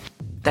 months.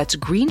 That's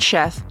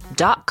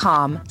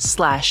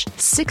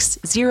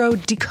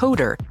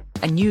greenchef.com/60decoder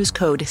and use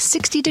code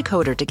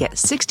 60decoder to get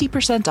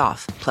 60%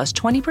 off, plus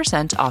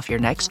 20% off your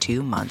next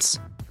 2 months.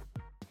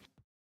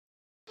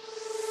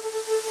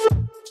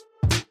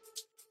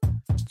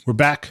 We're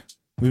back.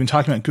 We've been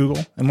talking about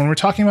Google. And when we're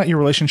talking about your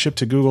relationship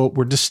to Google,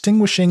 we're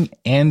distinguishing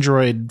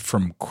Android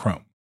from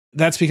Chrome.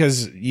 That's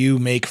because you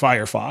make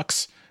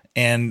Firefox,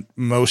 and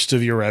most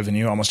of your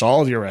revenue, almost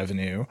all of your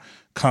revenue,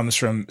 comes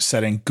from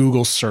setting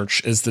Google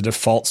search as the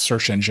default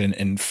search engine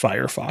in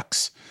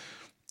Firefox.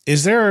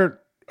 Is there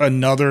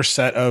another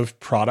set of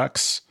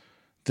products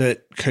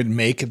that could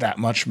make that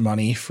much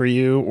money for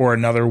you, or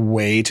another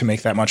way to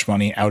make that much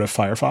money out of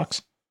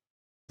Firefox?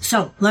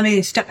 So let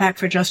me step back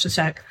for just a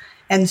sec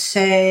and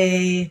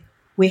say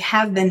we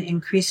have been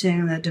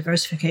increasing the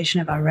diversification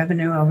of our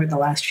revenue over the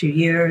last few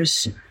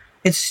years.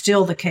 It's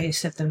still the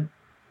case that the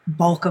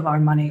bulk of our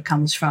money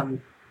comes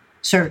from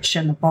search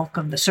and the bulk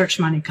of the search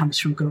money comes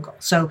from Google.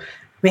 So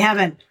we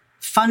haven't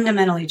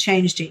fundamentally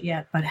changed it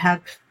yet, but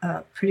have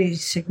a pretty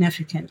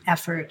significant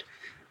effort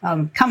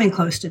coming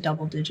close to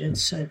double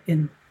digits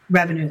in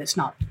revenue that's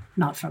not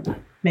from that,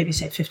 maybe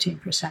say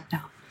 15%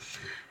 now,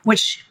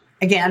 which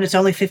again, it's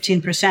only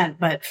 15%,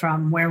 but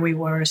from where we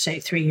were, say,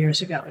 3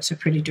 years ago, it's a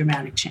pretty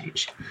dramatic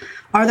change.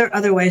 Are there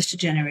other ways to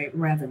generate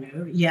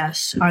revenue?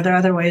 Yes. Are there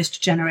other ways to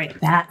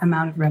generate that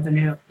amount of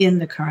revenue in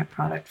the current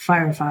product,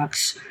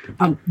 Firefox?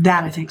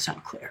 That I think is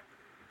unclear.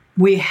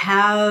 We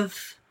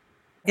have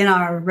in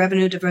our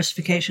revenue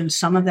diversification,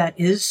 some of that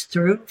is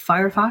through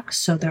Firefox.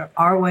 So there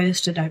are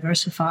ways to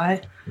diversify.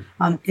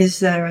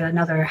 Is there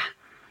another,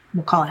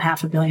 we'll call it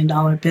 $500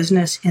 million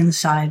business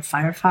inside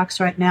Firefox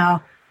right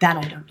now? That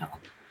I don't know.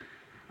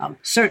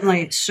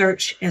 Certainly,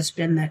 search has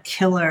been the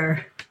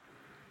killer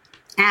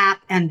app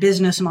and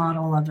business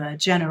model of a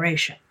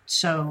generation.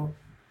 So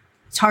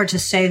it's hard to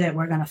say that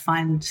we're going to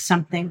find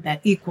something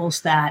that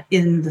equals that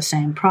in the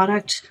same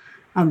product.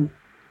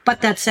 But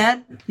that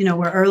said,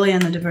 we're early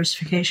in the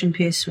diversification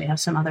piece. We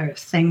have some other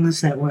things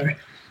that we're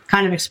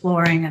kind of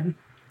exploring and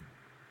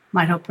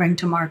might hope bring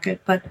to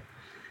market. But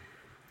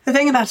the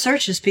thing about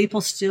search is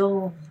people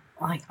still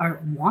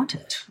want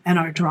it and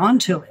are drawn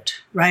to it,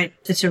 right?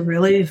 It's a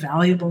really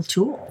valuable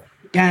tool.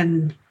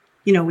 And,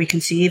 we can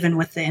see even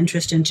with the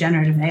interest in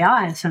generative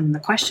AI, some of the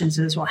questions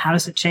is, well, how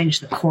does it change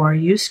the core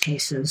use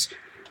cases?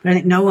 But I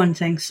think no one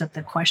thinks that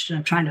the question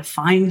of trying to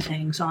find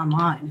things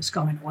online is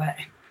going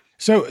away.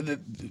 So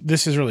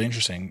this is really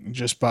interesting.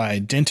 Just by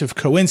dint of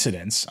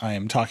coincidence, I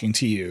am talking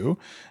to you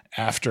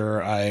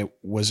after I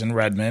was in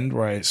Redmond,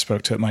 where I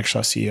spoke to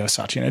Microsoft CEO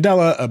Satya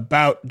Nadella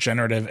about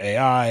generative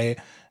AI.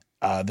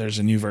 There's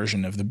a new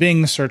version of the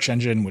Bing search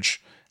engine,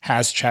 which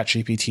has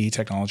ChatGPT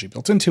technology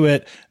built into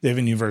it. They have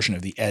a new version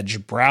of the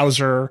Edge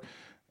browser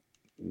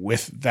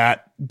with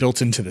that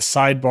built into the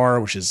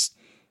sidebar, which is,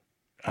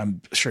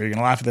 I'm sure you're going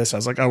to laugh at this. I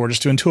was like, oh, we're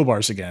just doing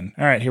toolbars again.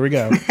 All right, here we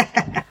go.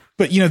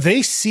 But,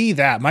 they see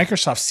that,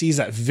 Microsoft sees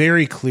that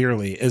very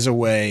clearly as a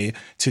way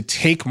to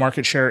take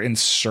market share in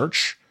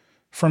search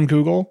from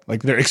Google.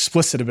 Like, they're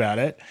explicit about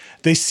it.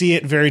 They see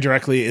it very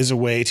directly as a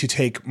way to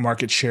take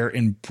market share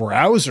in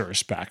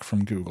browsers back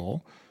from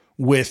Google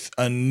with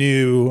a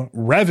new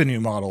revenue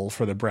model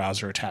for the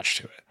browser attached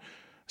to it.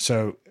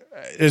 So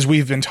as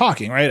we've been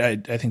talking,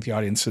 right, I think the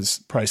audience has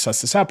probably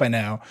sussed this out by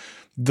now.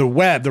 The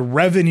web, the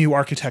revenue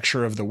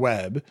architecture of the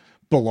web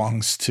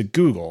belongs to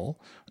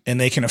Google, and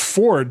they can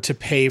afford to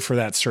pay for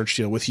that search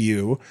deal with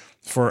you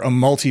for a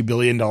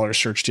multi-billion-dollar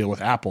search deal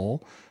with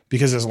Apple,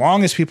 because as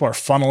long as people are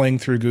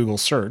funneling through Google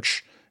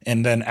search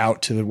and then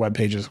out to the web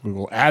pages with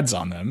Google ads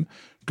on them,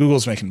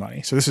 Google's making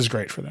money. So this is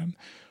great for them.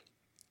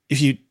 If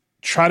you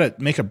try to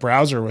make a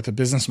browser with a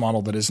business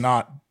model that is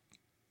not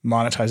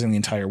monetizing the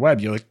entire web,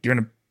 you're in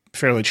a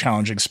fairly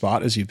challenging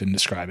spot, as you've been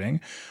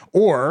describing.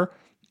 Or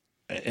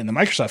in the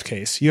Microsoft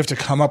case, you have to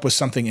come up with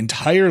something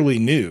entirely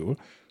new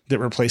that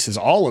replaces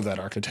all of that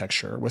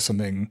architecture with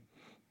something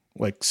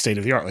like state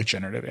of the art, like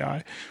generative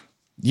AI.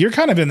 You're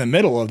kind of in the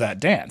middle of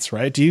that dance,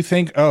 right? Do you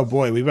think, oh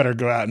boy, we better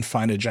go out and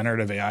find a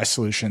generative AI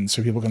solution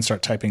so people can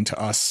start typing to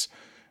us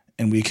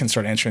and we can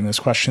start answering those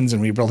questions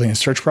and rebuilding a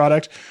search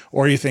product?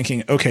 Or are you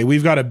thinking, okay,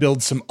 we've got to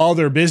build some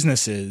other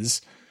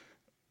businesses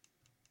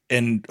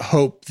and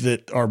hope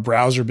that our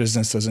browser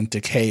business doesn't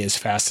decay as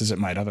fast as it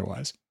might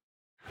otherwise?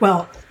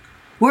 Well,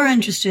 we're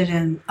interested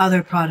in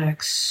other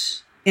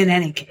products in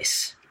any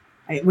case.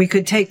 We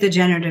could take the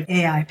generative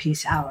AI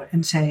piece out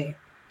and say,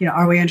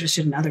 are we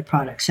interested in other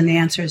products? And the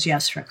answer is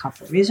yes, for a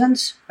couple of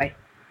reasons, right?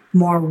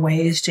 More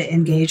ways to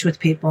engage with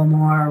people,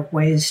 more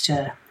ways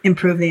to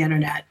improve the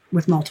internet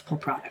with multiple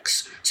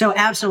products. So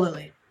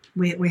absolutely,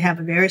 we have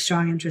a very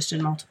strong interest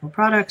in multiple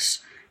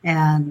products.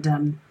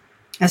 And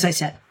as I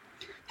said,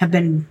 have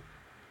been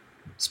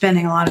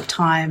spending a lot of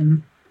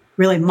time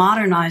really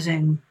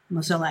modernizing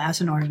Mozilla as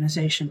an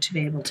organization to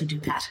be able to do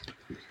that.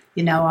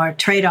 Our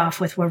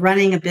trade-off with we're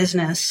running a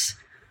business,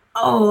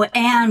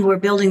 and we're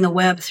building the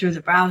web through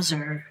the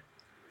browser,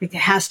 it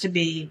has to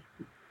be,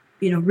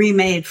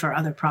 remade for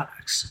other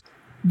products.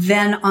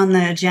 Then on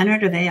the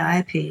generative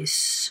AI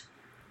piece,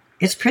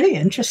 it's pretty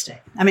interesting.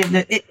 I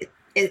mean,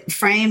 it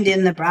framed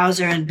in the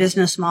browser and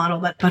business model,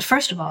 but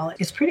first of all,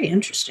 it's pretty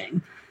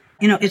interesting.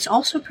 It's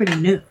also pretty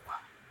new.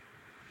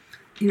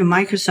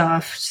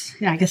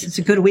 Microsoft, I guess it's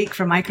a good week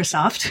for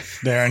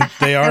Microsoft.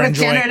 They are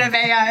enjoying generative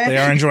AI. They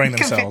are enjoying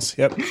themselves.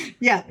 Yep.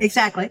 Yeah,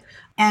 exactly.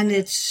 And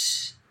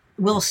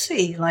we'll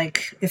see,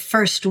 if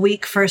first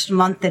week, first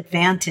month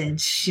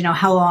advantage,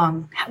 how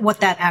long,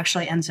 what that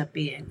actually ends up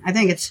being. I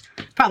think it's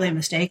probably a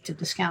mistake to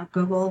discount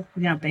Google,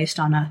 based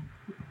on a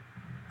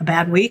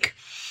bad week.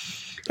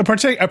 A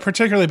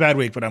particularly bad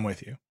week, but I'm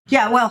with you.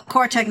 Yeah, well,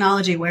 core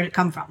technology, where'd it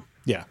come from?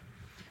 Yeah.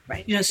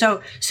 Right.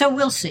 So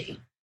we'll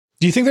see.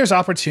 Do you think there's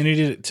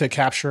opportunity to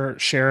capture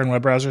share in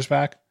web browsers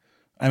back?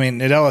 I mean,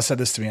 Nadella said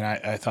this to me, and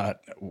I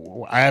thought,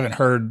 I haven't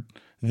heard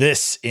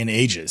this in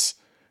ages,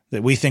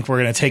 that we think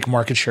we're going to take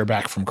market share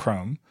back from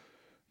Chrome.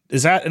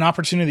 Is that an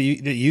opportunity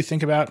that you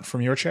think about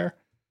from your chair?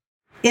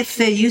 If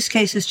the use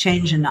cases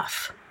change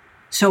enough,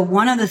 So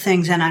one of the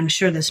things, and I'm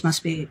sure this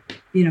must be,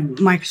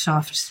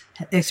 Microsoft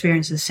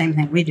experiences the same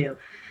thing we do.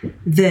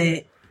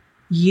 The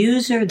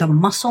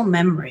muscle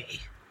memory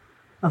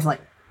of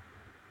like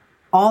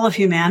all of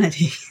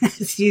humanity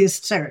has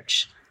used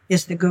search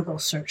is the Google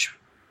search,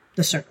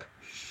 the SERP.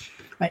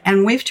 Right?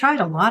 And we've tried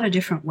a lot of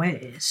different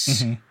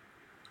ways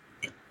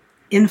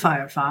in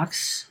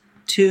Firefox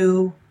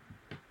to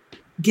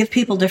give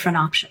people different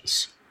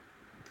options.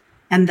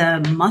 And the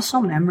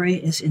muscle memory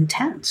is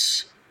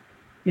intense.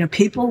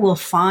 People will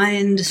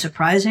find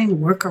surprising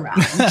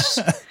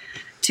workarounds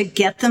to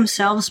get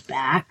themselves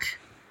back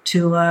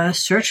to a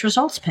search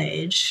results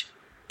page,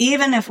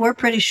 even if we're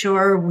pretty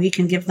sure we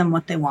can give them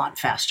what they want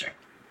faster.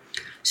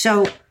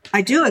 So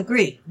I do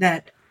agree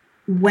that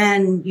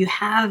when you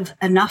have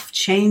enough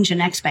change in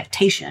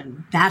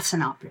expectation, that's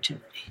an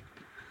opportunity.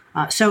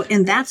 So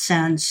in that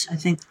sense, I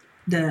think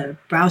the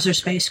browser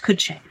space could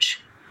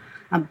change.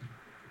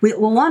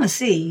 We'll want to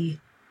see,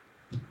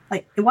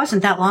 like, it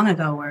wasn't that long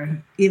ago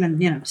where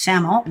even,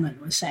 Sam Altman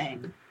was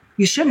saying,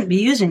 you shouldn't be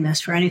using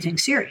this for anything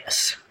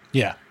serious.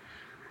 Yeah.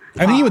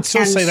 I think he would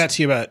still say that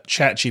to you about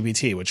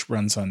ChatGPT, which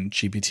runs on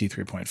GPT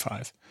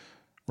 3.5,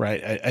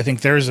 right? I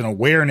think there's an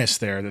awareness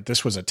there that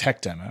this was a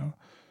tech demo.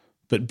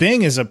 But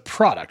Bing is a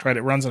product, right?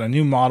 It runs on a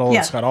new model. Yeah.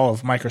 It's got all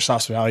of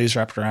Microsoft's values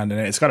wrapped around in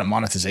it. It's got a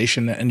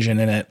monetization engine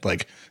in it.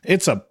 Like,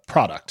 it's a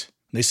product.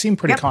 They seem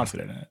pretty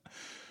confident in it.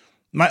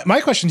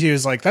 My question to you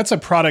is, like, that's a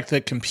product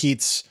that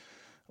competes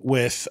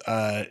with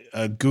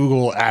a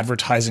Google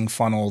advertising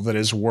funnel that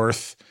is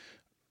worth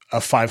a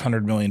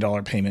 $500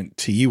 million payment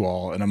to you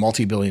all and a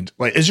multi-billion,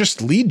 like, it's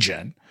just lead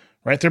gen,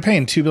 right? They're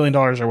paying $2 billion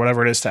or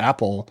whatever it is to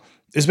Apple,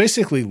 is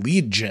basically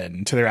lead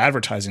gen to their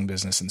advertising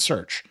business in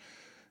search.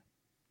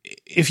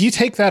 If you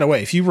take that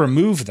away, if you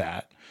remove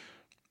that,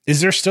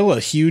 is there still a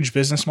huge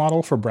business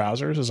model for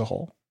browsers as a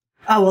whole?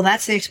 Oh, well,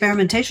 that's the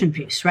experimentation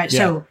piece, right?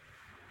 Yeah.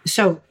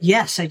 So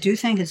yes, I do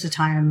think it's a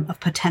time of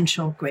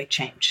potential great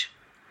change.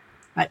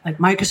 Right? Like,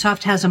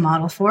 Microsoft has a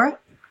model for it.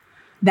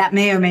 That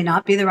may or may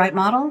not be the right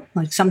model.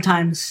 Like,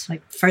 sometimes,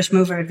 like, first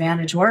mover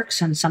advantage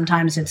works, and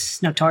sometimes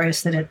it's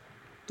notorious that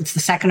it's the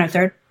second or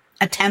third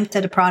attempt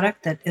at a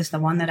product that is the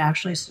one that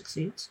actually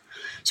succeeds.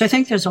 So I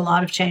think there's a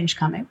lot of change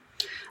coming.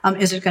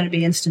 Is it going to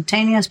be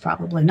instantaneous?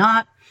 Probably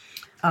not.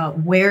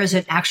 Where is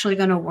it actually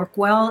going to work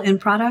well in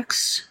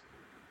products?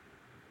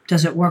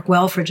 Does it work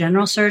well for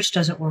general search?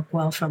 Does it work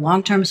well for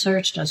long-term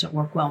search? Does it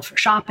work well for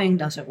shopping?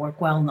 Does it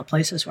work well in the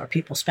places where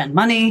people spend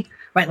money?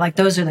 Right? Like,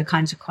 those are the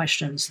kinds of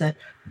questions that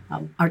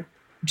are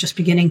just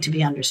beginning to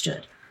be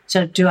understood.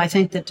 So do I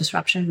think that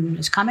disruption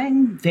is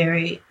coming?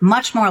 Very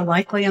much more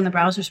likely in the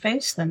browser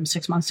space than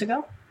 6 months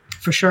ago,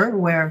 for sure,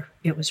 where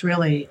it was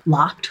really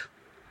locked.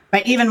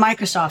 Right? Even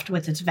Microsoft,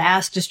 with its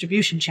vast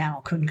distribution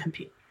channel, couldn't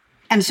compete.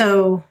 And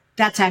so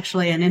that's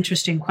actually an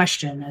interesting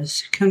question,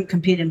 as couldn't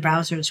compete in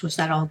browsers. Was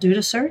that all due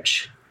to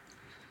search?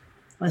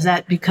 Was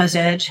that because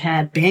Edge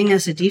had Bing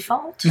as a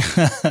default?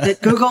 That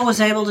Google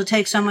was able to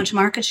take so much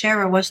market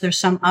share, or was there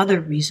some other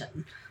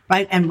reason?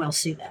 Right? And we'll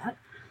see that.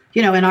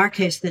 In our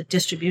case, the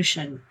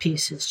distribution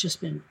piece has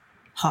just been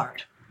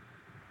hard.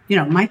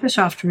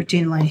 Microsoft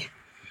routinely,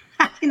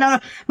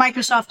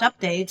 Microsoft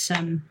updates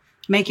and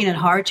making it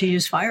hard to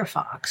use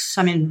Firefox.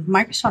 I mean,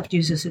 Microsoft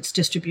uses its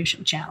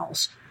distribution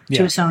channels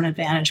to its own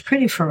advantage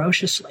pretty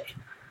ferociously.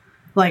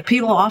 Like,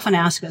 people often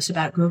ask us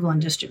about Google and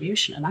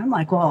distribution, and I'm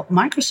like, well,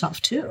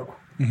 Microsoft too.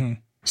 Mm-hmm.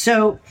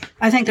 So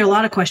I think there are a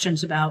lot of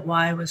questions about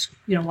why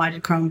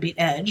did Chrome beat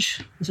Edge?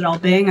 Is it all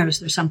Bing, or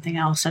is there something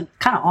else? And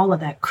kind of all of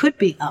that could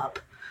be up.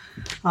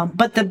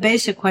 But the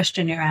basic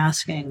question you're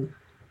asking,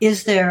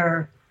 is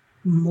there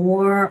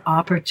more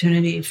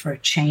opportunity for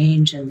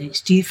change in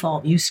these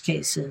default use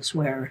cases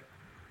where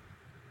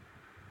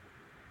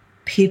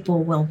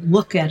people will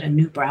look at a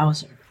new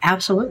browser?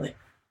 Absolutely.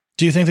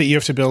 Do you think that you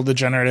have to build the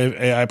generative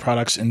AI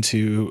products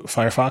into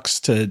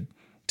Firefox to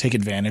take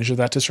advantage of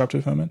that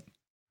disruptive moment?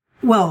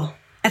 Well,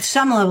 at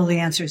some level, the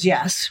answer is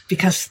yes,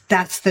 because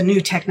that's the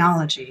new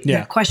technology.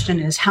 Yeah. The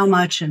question is how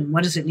much and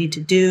what does it need to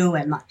do?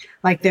 And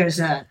like there's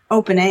an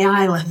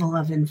OpenAI level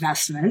of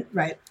investment,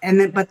 right?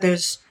 And then, but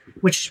there's,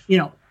 which,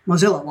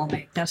 Mozilla won't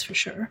make, that's for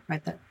sure,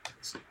 right?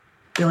 That's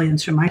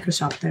billions from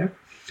Microsoft there.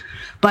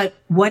 But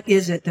what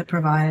is it that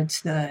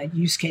provides the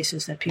use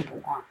cases that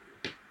people want?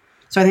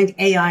 So I think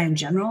AI in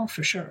general,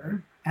 for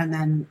sure, and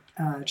then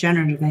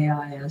generative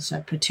AI as a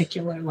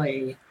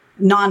particularly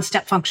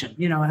non-step function,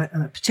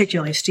 a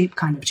particularly steep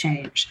kind of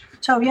change.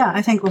 So yeah,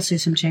 I think we'll see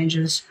some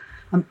changes.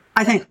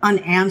 I think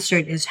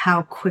unanswered is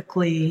how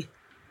quickly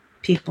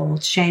people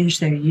change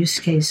their use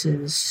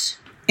cases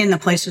in the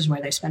places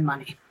where they spend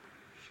money.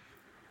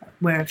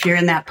 Where if you're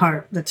in that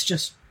part that's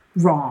just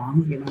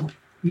wrong,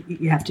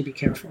 you have to be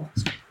careful.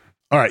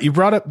 All right, you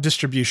brought up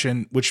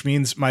distribution, which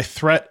means my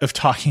threat of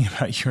talking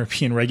about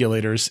European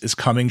regulators is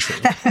coming true.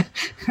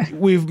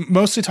 We've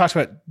mostly talked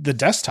about the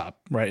desktop,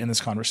 right, in this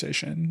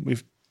conversation.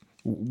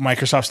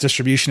 Microsoft's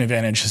distribution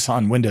advantage is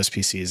on Windows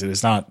PCs. It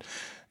is not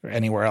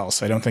anywhere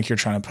else. I don't think you're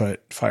trying to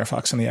put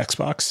Firefox on the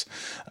Xbox.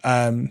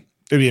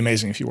 It'd be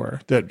amazing if you were.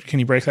 Can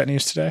you break that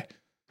news today?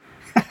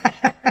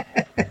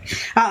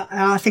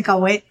 I think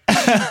I'll wait.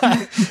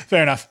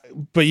 Fair enough.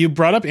 But you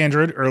brought up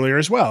Android earlier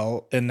as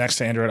well. And next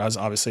to Android is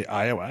obviously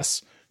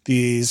iOS.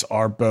 These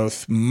are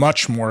both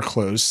much more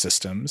closed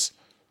systems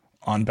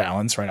on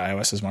balance, right?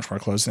 iOS is much more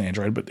closed than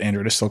Android, but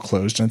Android is still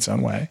closed in its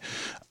own way.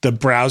 The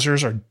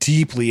browsers are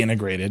deeply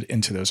integrated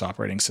into those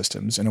operating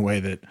systems in a way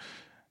that,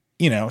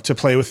 to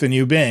play with the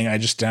new Bing, I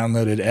just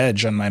downloaded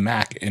Edge on my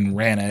Mac and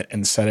ran it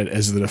and set it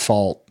as the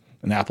default.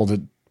 And Apple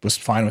was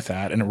fine with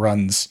that. And it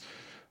runs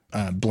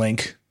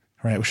Blink,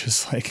 right? Which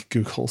is like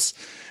Google's.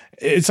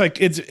 It's like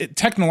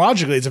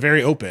technologically, it's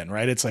very open,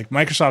 right? It's like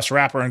Microsoft's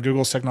wrapper on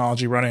Google's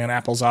technology running on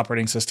Apple's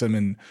operating system,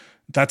 and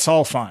that's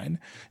all fine.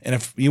 And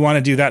if you want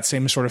to do that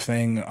same sort of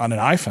thing on an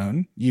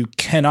iPhone, you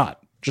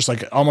cannot. Just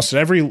like almost at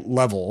every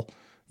level,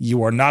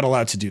 you are not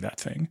allowed to do that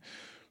thing.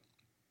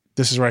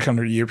 This is where I come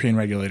to European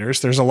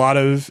regulators. There's a lot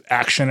of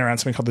action around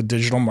something called the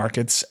Digital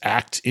Markets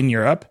Act in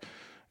Europe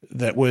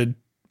that would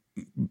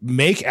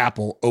make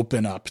Apple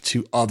open up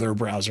to other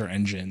browser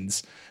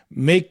engines,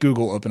 make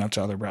Google open up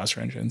to other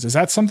browser engines. Is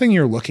that something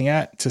you're looking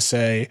at to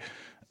say,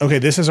 okay,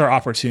 this is our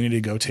opportunity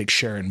to go take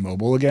share in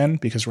mobile again,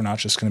 because we're not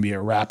just going to be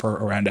a wrapper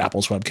around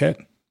Apple's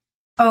WebKit?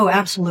 Oh,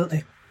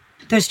 absolutely.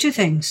 There's two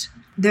things.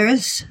 There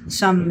is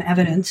some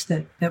evidence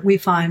that we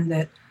find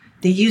that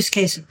the use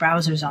case of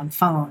browsers on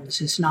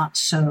phones is not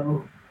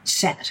so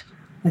set,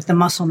 that the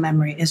muscle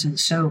memory isn't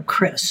so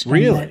crisp.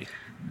 Really?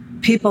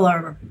 People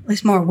are at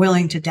least more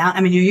willing to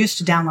you're used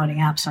to downloading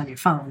apps on your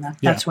phone.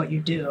 That's what you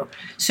do.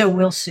 So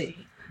we'll see.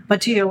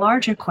 But to your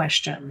larger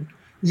question,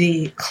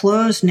 the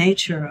closed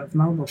nature of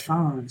mobile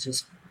phones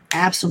is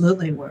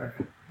absolutely, we're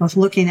both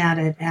looking at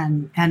it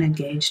and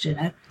engaged in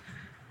it.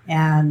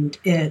 And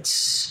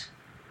it's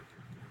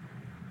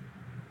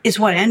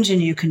what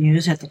engine you can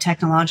use at the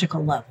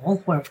technological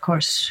level, where, of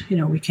course,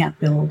 we can't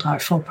build our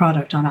full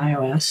product on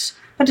iOS.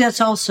 But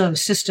that's also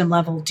system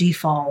level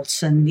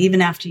defaults. And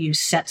even after you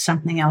set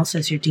something else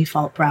as your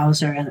default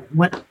browser, and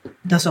what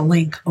does a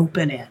link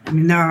open in? I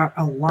mean, there are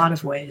a lot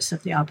of ways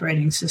that the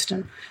operating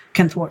system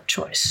can thwart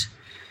choice.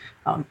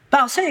 But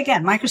I'll say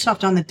again,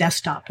 Microsoft on the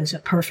desktop is a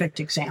perfect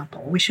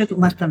example. We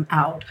shouldn't let them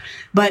out.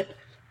 But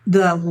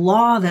the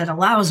law that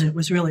allows it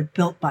was really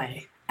built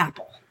by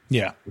Apple.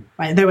 Yeah.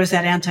 Right. There was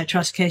that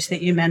antitrust case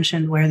that you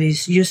mentioned where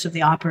these use of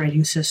the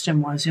operating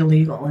system was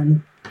illegal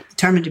and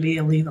determined to be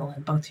illegal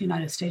in both the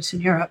United States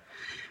and Europe.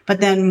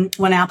 But then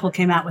when Apple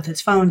came out with its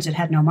phones, it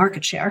had no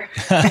market share.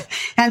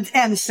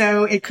 and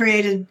so it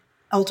created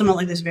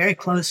ultimately this very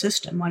closed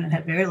system when it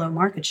had very low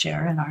market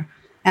share, and our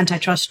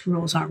antitrust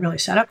rules aren't really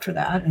set up for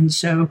that. And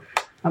so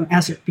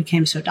as it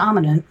became so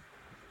dominant,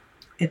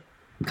 it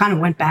kind of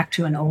went back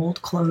to an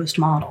old closed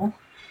model.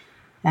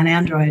 And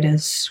Android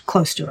is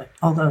close to it,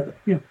 although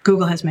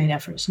Google has made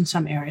efforts in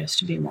some areas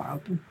to be more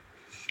open.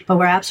 But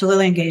we're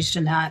absolutely engaged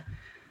in that.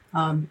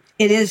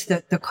 It is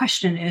the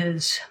question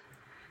is,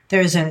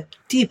 there's a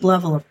deep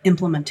level of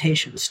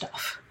implementation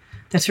stuff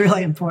that's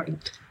really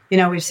important.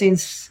 We've seen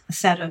a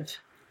set of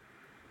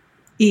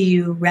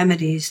EU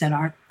remedies that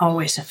aren't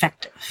always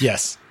effective.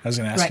 Yes, I was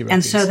going to ask you about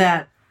and these. So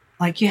that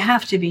you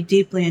have to be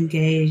deeply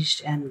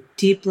engaged and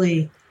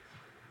deeply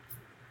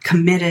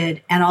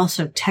committed and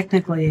also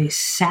technically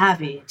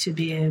savvy to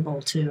be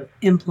able to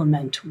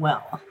implement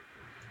well.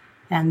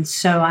 And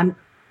so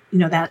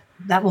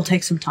that will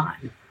take some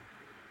time.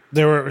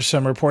 There were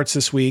some reports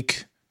this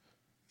week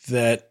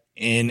that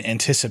in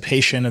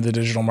anticipation of the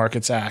Digital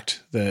Markets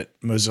Act, that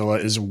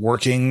Mozilla is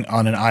working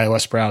on an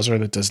iOS browser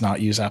that does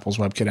not use Apple's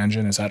WebKit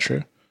engine. Is that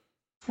true?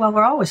 Well,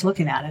 we're always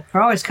looking at it.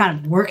 We're always kind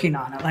of working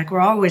on it. We're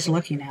always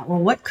looking at,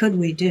 what could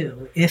we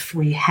do if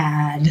we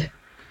had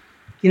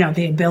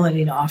the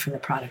ability to offer the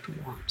product we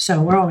want.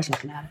 So we're always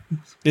looking at it.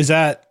 Is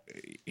that,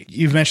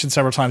 you've mentioned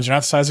several times, you're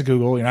not the size of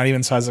Google, you're not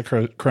even the size of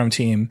the Chrome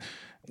team.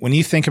 When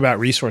you think about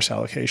resource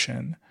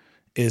allocation,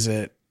 is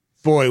it,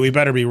 boy, we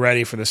better be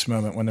ready for this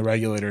moment when the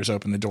regulators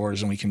open the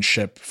doors and we can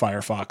ship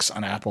Firefox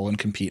on Apple and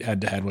compete head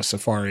to head with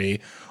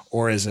Safari?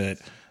 Or is it,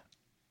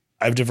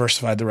 I've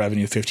diversified the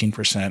revenue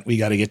 15%. We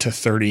got to get to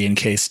 30 in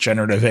case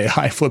generative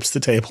AI flips the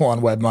table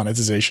on web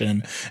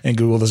monetization and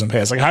Google doesn't pay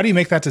us. How do you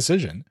make that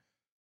decision?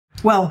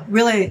 Well,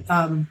 really,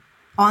 on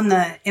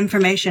the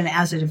information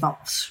as it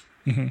evolves.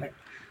 Mm-hmm.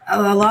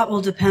 A lot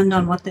will depend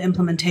on what the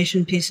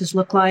implementation pieces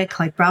look like.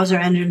 Browser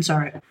engines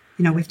are,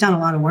 we've done a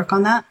lot of work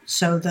on that.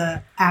 So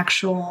the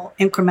actual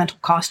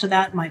incremental cost of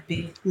that might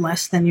be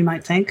less than you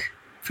might think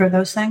for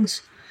those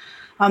things.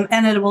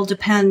 And it will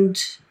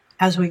depend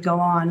as we go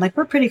on.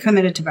 We're pretty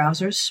committed to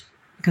browsers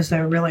because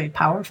they're really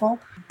powerful.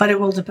 But it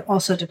will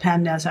also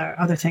depend as our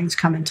other things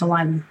come into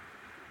line,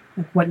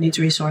 what needs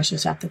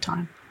resources at the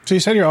time. So you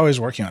said you're always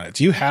working on it.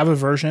 Do you have a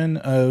version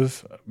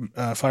of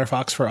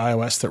Firefox for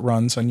iOS that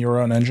runs on your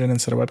own engine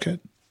instead of WebKit?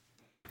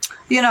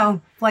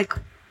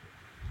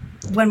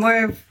 When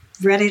we're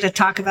ready to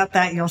talk about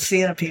that, you'll see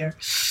it appear.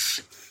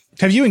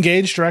 Have you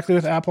engaged directly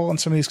with Apple on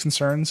some of these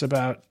concerns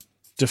about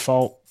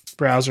default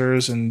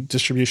browsers and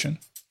distribution?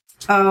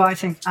 Oh, I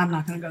think I'm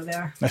not going to go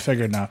there. I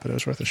figured not, but it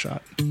was worth a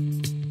shot.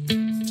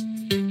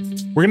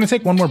 We're going to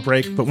take one more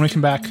break, but when we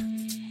come back,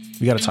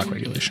 we got to talk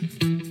regulation.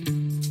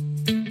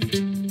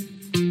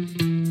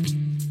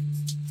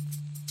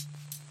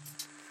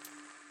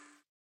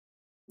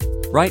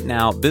 Right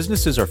now,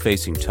 businesses are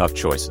facing tough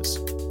choices.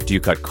 Do you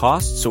cut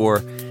costs or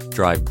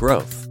drive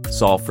growth?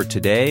 Solve for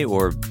today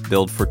or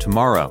build for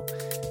tomorrow?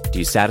 Do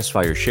you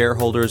satisfy your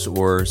shareholders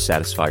or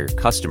satisfy your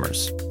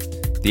customers?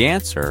 The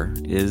answer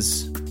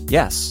is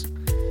yes.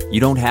 You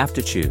don't have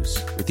to choose.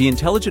 With the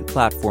intelligent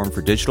platform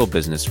for digital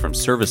business from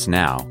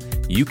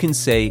ServiceNow, you can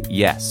say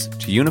yes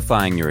to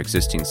unifying your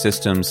existing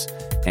systems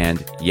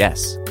and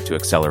yes to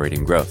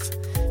accelerating growth.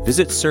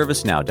 Visit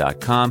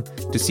ServiceNow.com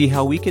to see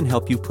how we can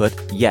help you put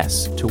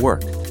yes to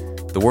work.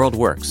 The world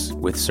works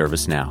with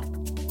ServiceNow.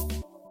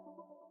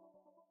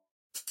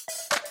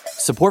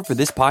 Support for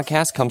this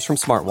podcast comes from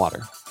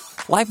Smartwater.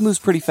 Life moves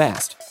pretty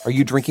fast. Are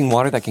you drinking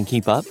water that can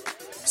keep up?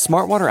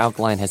 Smartwater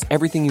Alkaline has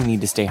everything you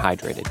need to stay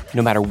hydrated,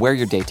 no matter where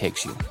your day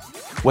takes you.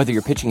 Whether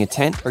you're pitching a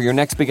tent or your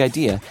next big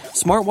idea,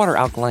 Smartwater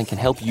Alkaline can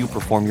help you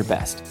perform your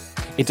best.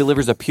 It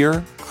delivers a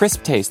pure,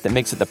 crisp taste that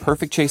makes it the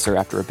perfect chaser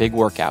after a big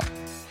workout.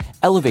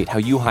 Elevate how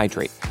you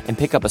hydrate and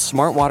pick up a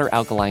Smartwater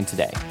Alkaline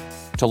today.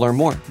 To learn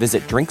more,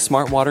 visit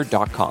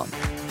drinksmartwater.com.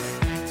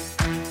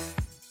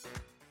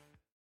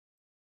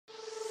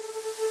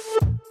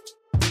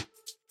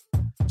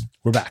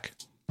 We're back.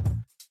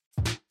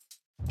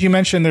 You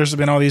mentioned there's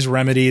been all these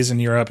remedies in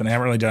Europe and they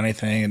haven't really done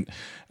anything. And,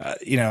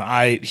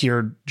 I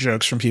hear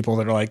jokes from people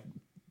that are like,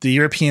 the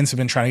Europeans have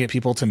been trying to get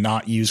people to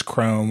not use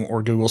Chrome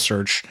or Google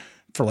search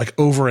for like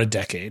over a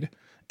decade.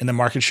 And the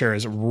market share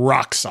is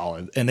rock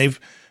solid. And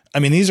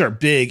these are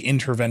big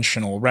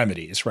interventional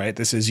remedies, right?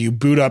 This is you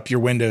boot up your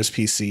Windows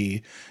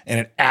PC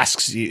and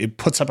it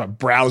puts up a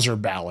browser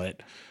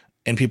ballot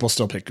and people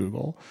still pick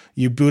Google.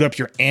 You boot up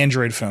your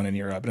Android phone in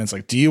Europe and it's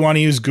like, do you want to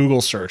use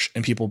Google search?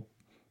 And people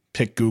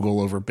pick Google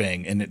over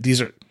Bing. And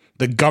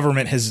the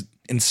government has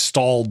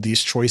installed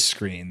these choice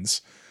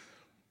screens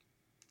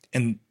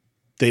and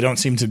they don't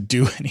seem to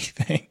do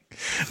anything.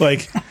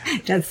 Like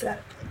that's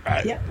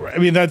yeah.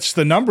 That's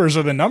the numbers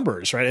are the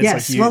numbers, right? It's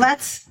yes. Like Well,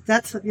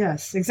 that's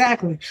yes,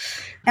 exactly.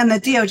 And the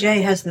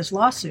DOJ has this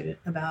lawsuit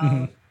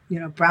about,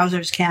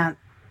 browsers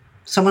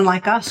someone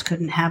like us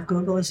couldn't have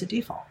Google as a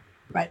default,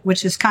 right?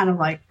 Which is kind of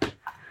like,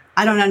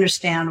 I don't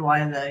understand why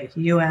the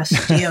US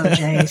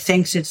DOJ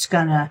thinks it's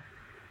going to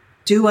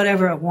do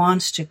whatever it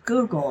wants to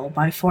Google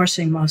by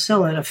forcing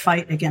Mozilla to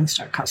fight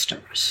against our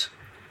customers.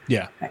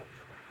 Yeah.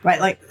 Right.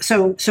 Like,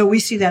 so we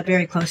see that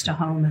very close to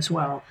home as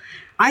well.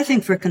 I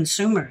think for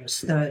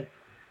consumers, the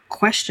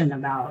question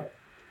about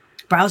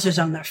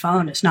browsers on their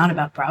phone is not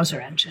about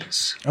browser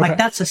engines. Okay. Like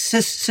that's a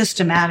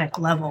systematic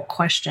level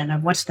question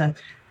of what's the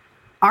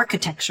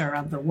architecture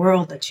of the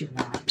world that you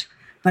want.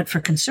 But for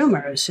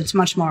consumers, it's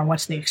much more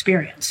what's the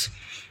experience.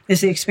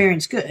 Is the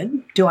experience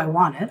good? Do I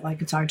want it?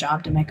 Like it's our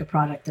job to make a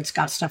product that's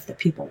got stuff that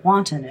people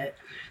want in it.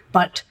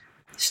 But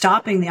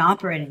stopping the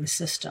operating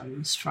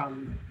systems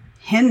from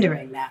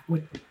hindering that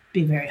would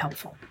be very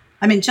helpful.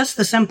 I mean, just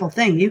the simple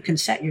thing, you can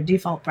set your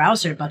default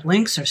browser, but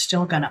links are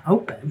still going to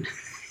open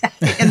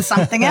in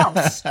something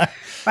else,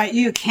 right?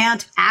 You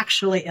can't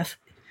actually,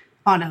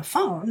 on a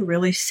phone,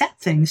 really set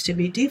things to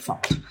be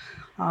default.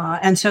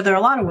 And so there are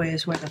a lot of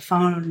ways where the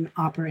phone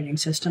operating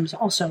systems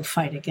also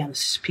fight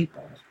against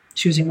people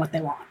choosing what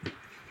they want,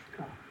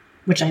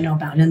 which I know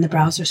about in the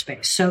browser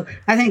space. So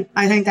I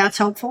think that's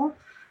helpful,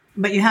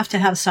 but you have to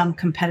have some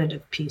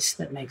competitive piece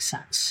that makes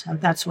sense. And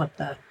that's what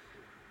the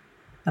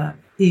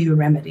EU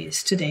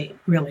remedies to date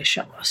really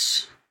show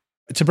us.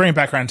 To bring it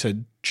back around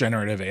to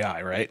generative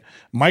AI, right?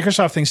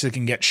 Microsoft thinks it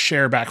can get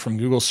share back from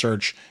Google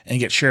search and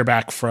get share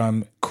back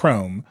from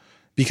Chrome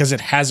because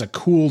it has a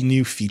cool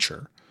new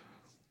feature.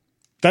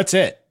 That's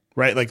it,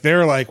 right? Like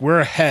they're like, we're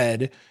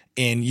ahead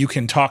and you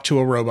can talk to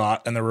a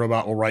robot and the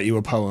robot will write you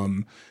a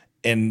poem.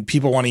 And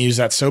people want to use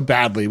that so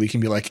badly, we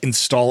can be like,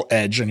 install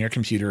Edge on your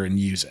computer and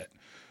use it.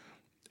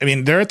 I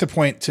mean, they're at the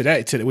point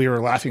today, we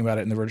were laughing about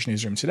it in the Verge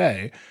newsroom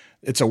today.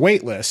 It's a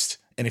wait list.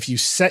 And if you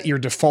set your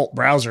default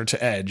browser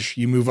to Edge,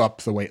 you move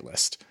up the wait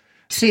list.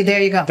 See,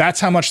 there you go. That's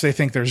how much they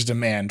think there's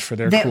demand for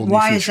their cool new feature.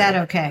 Why is that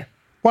okay?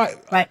 Why?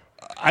 Right.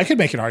 I could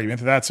make an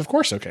argument that that's of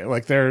course okay.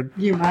 Like they've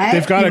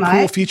got a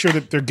cool feature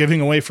that they're giving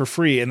away for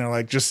free, and they're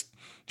like, just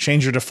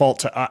change your default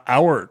to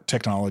our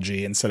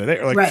technology instead of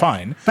theirs. Like, right.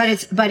 Fine. But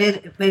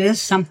it is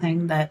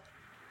something that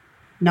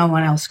no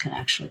one else can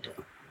actually do.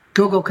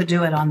 Google could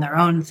do it on their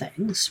own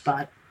things,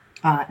 but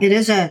it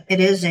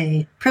is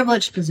a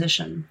privileged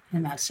position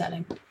in that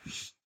setting.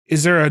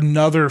 Is there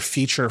another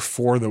feature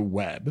for the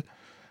web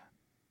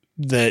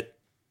that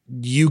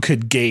you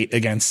could gate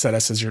against set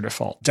us as your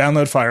default?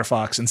 Download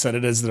Firefox and set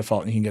it as the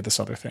default, and you can get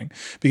this other thing.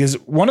 Because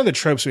one of the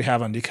tropes we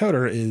have on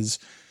Decoder is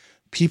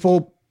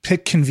people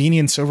pick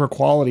convenience over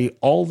quality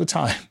all the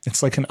time.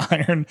 It's like an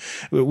iron.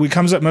 It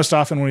comes up most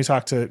often when we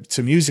talk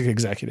to music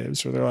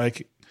executives, where they're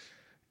like,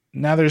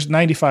 now there's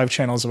 95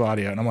 channels of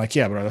audio. And I'm like,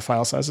 yeah, but are the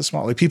file sizes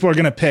small? Like, people are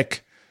going to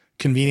pick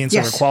convenience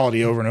over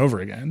quality over and over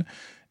again.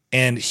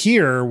 And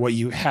here, what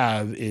you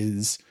have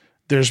is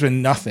there's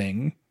been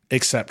nothing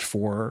except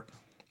for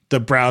the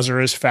browser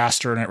is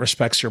faster and it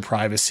respects your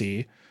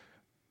privacy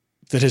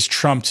that has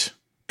trumped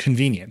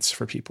convenience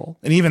for people.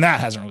 And even that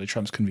hasn't really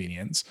trumped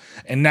convenience.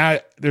 And now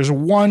there's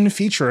one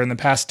feature in the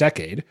past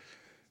decade,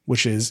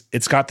 which is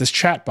it's got this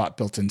chat bot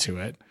built into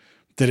it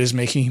that is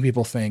making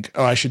people think,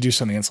 oh, I should do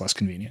something that's less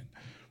convenient.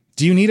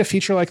 Do you need a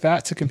feature like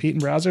that to compete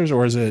in browsers,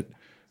 or is it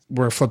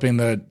we're flipping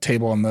the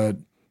table on the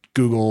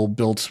Google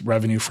built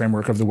revenue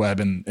framework of the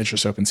web and it's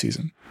just open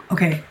season?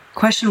 Okay.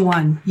 Question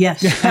one.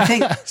 Yes. I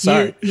think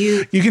Sorry.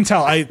 You can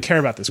tell I care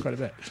about this quite a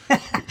bit.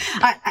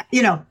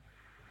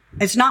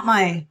 It's not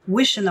my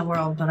wish in the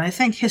world, but I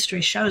think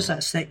history shows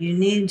us that you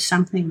need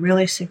something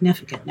really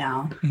significant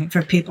now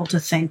for people to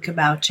think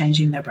about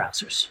changing their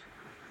browsers.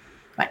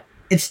 Right.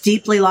 It's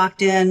deeply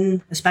locked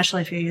in,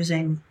 especially if you're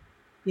using,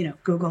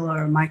 Google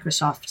or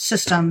Microsoft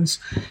systems.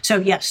 So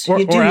yes,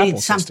 you do need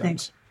something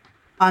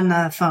on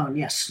the phone.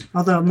 Yes.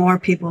 Although more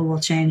people will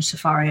change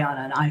Safari on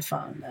an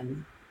iPhone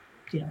than,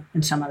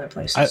 in some other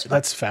places.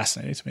 That's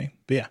fascinating to me.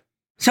 But yeah.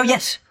 So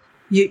yes,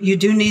 you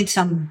do need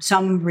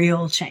some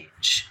real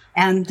change.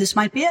 And this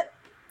might be it.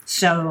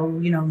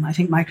 So, I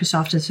think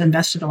Microsoft has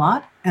invested a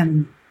lot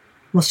and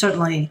will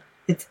certainly,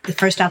 it's the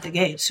first out the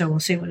gate. So we'll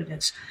see what it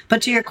is.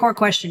 But to your core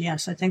question,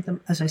 yes, I think,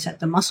 as I said,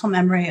 the muscle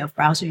memory of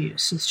browser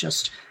use is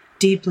just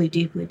deeply,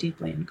 deeply,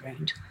 deeply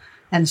ingrained.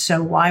 And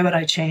so why would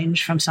I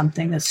change from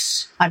something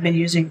I've been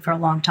using for a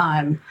long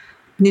time?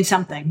 I need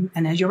something.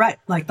 And as you're right,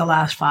 like the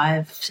last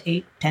 5,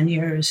 8, 10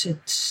 years,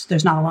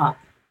 there's not a lot.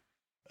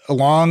 A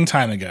long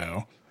time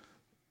ago,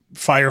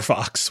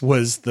 Firefox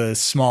was the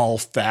small,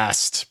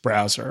 fast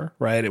browser,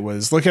 right? It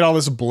was, look at all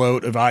this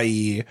bloat of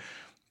IE.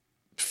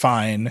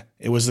 Fine.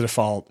 It was the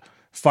default.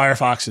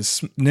 Firefox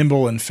is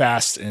nimble and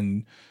fast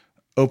and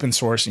open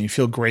source, and you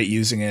feel great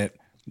using it.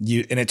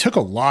 And it took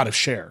a lot of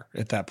share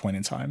at that point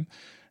in time.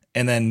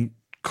 And then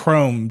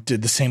Chrome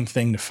did the same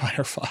thing to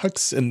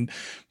Firefox, and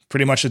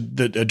pretty much a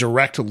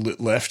direct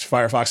lift.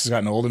 Firefox has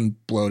gotten old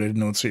and bloated,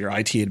 and that's what your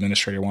IT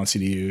administrator wants you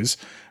to use.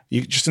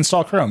 You just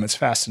install Chrome. It's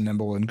fast and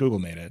nimble, and Google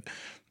made it.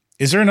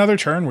 Is there another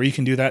turn where you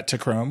can do that to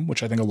Chrome,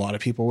 which I think a lot of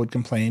people would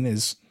complain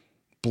is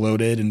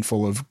bloated and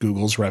full of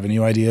Google's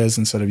revenue ideas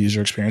instead of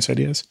user experience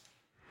ideas?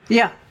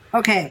 Yeah.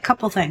 Okay. A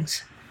couple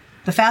things.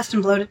 The fast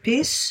and bloated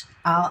piece,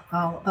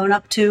 I'll own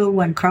up to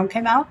when Chrome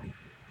came out.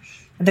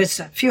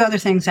 There's a few other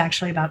things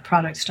actually about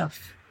product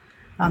stuff.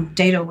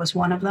 Data was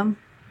one of them.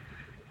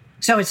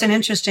 So it's an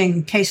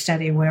interesting case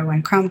study where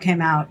when Chrome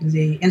came out,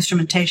 the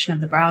instrumentation of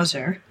the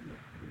browser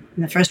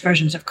in the first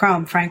versions of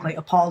Chrome, frankly,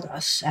 appalled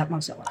us at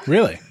Mozilla.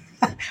 Really?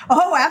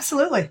 Oh,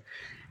 absolutely.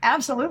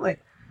 Absolutely.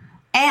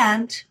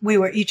 And we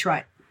were each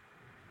right.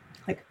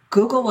 Like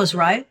Google was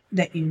right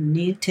that you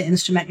need to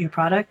instrument your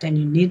product and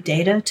you need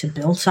data to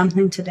build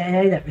something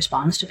today that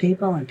responds to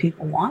people and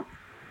people want.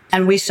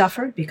 And we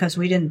suffered because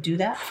we didn't do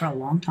that for a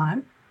long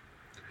time.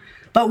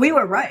 But we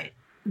were right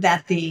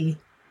that the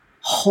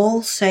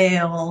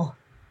wholesale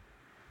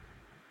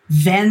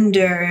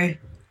vendor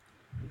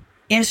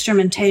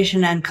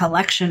instrumentation and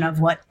collection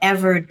of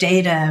whatever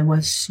data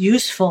was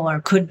useful or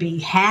could be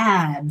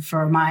had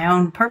for my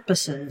own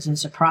purposes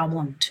is a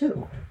problem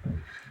too.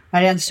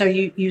 Right? And so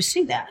you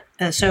see that.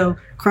 So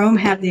Chrome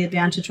had the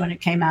advantage when it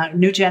came out,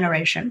 new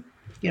generation,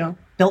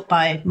 built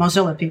by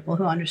Mozilla people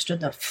who understood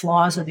the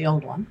flaws of the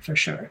old one for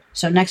sure.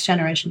 So next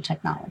generation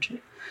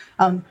technology.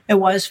 It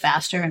was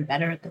faster and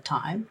better at the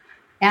time.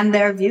 And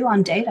their view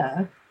on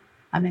data,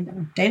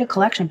 data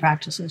collection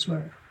practices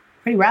were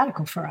pretty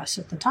radical for us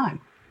at the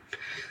time.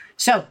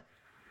 So,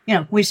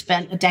 we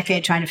spent a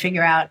decade trying to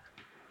figure out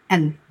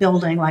and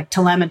building like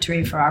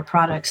telemetry for our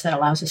products that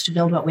allows us to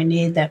build what we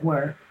need that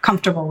we're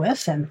comfortable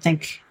with and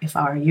think if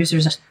our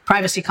users,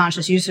 privacy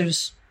conscious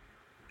users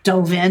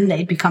dove in,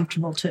 they'd be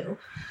comfortable too.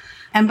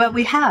 But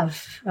we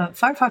have,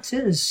 Firefox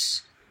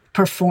is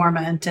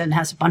performant and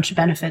has a bunch of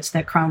benefits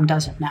that Chrome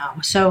doesn't now.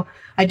 So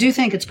I do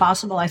think it's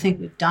possible. I think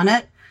we've done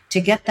it to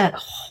get that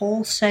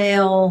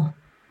wholesale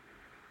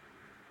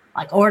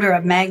like order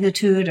of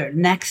magnitude or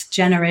next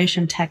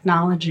generation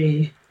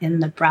technology in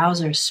the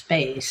browser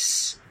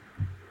space.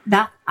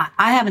 That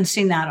I haven't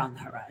seen that on the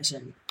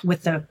horizon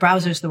with the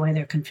browsers the way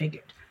they're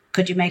configured.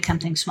 Could you make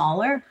something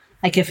smaller?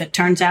 Like if it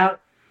turns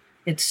out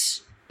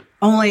it's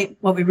only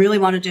what we really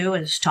want to do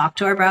is talk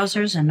to our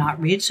browsers and not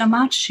read so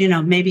much,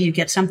 maybe you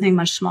get something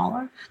much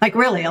smaller. Like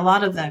really a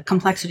lot of the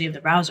complexity of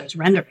the browser is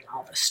rendering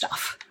all this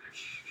stuff.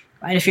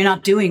 Right? If you're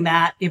not doing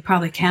that, it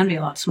probably can be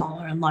a lot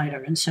smaller and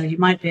lighter. And so you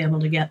might be able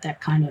to get that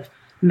kind of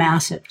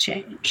massive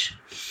change.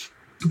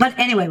 But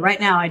anyway, right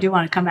now, I do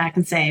want to come back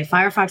and say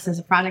Firefox as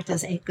a product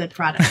is a good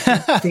product.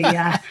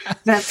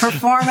 The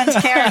performance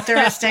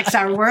characteristics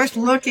are worth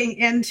looking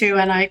into.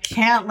 And I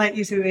can't let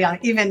you through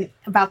even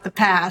about the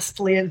past,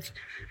 leave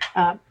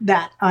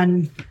that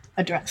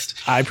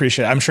unaddressed. I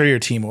appreciate it. I'm sure your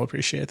team will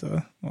appreciate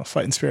the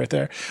fighting spirit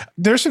there.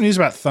 There's some news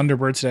about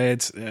Thunderbird today.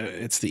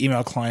 It's the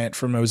email client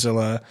for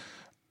Mozilla.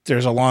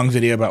 There's a long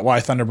video about why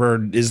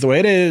Thunderbird is the way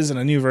it is and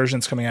a new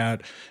version's coming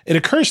out. It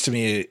occurs to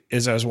me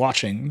as I was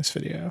watching this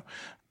video,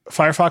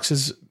 Firefox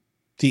is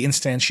the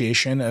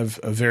instantiation of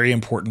a very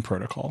important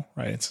protocol,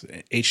 right? It's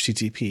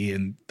HTTP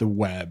and the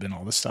web and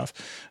all this stuff.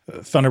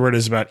 Thunderbird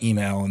is about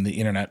email and the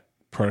internet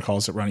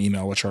protocols that run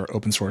email, which are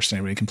open source and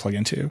anybody can plug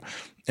into.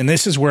 And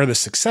this is where the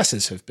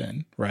successes have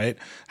been, right?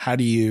 How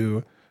do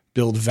you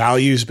build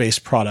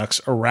values-based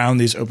products around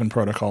these open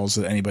protocols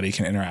that anybody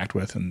can interact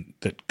with and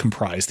that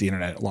comprise the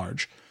internet at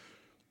large.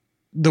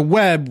 The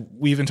web,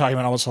 we've been talking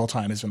about almost the whole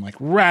time, has been like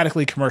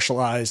radically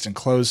commercialized and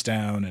closed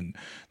down, and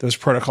those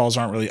protocols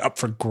aren't really up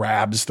for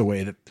grabs the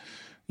way that,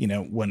 you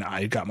know, when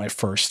I got my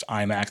first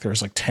iMac, there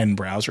was like 10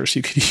 browsers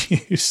you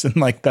could use, and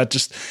like that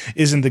just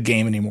isn't the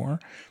game anymore.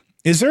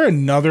 Is there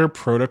another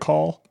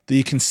protocol that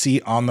you can see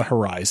on the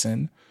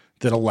horizon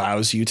that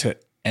allows you to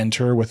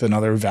enter with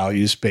another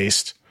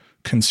values-based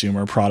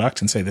consumer product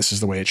and say this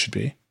is the way it should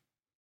be?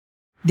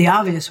 The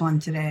obvious one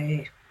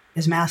today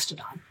is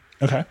Mastodon.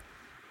 Okay.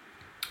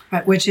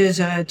 Right, which is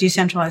a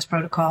decentralized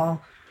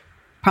protocol.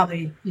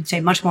 Probably you'd say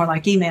much more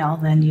like email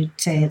than you'd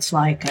say it's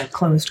like a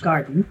closed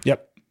garden.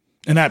 Yep.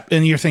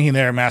 And you're thinking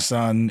there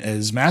Mastodon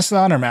is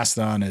Mastodon, or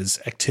Mastodon is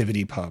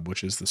ActivityPub,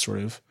 which is the sort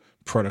of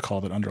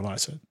protocol that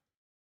underlies it.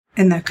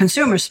 In the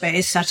consumer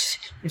space,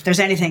 if there's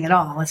anything at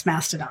all, it's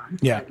Mastodon.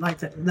 Yeah. Right? Like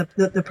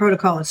the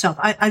protocol itself.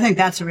 I think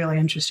that's a really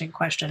interesting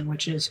question,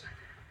 which is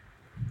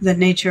the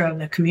nature of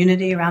the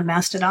community around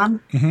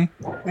Mastodon.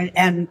 Mm-hmm. Right?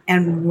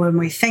 And when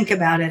we think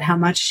about it, how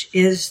much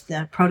is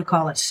the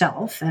protocol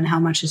itself and how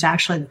much is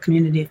actually the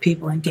community of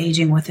people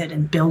engaging with it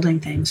and building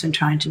things and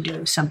trying to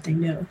do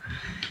something new.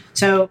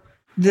 So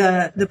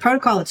the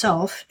protocol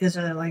itself is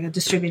like a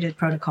distributed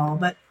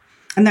protocol,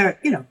 and they're,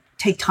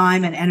 take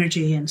time and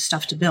energy and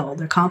stuff to build.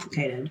 They're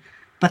complicated,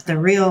 but the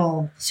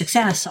real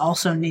success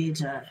also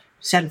needs a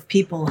set of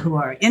people who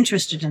are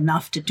interested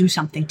enough to do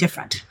something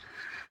different.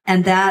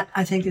 And that,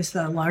 I think, is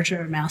the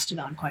larger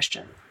Mastodon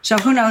question. So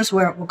who knows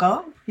where it will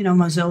go?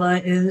 Mozilla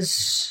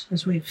is,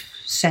 as we've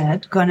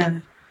said, going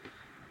to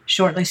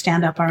shortly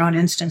stand up our own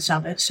instance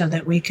of it so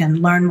that we can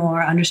learn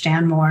more,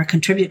 understand more,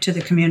 contribute to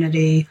the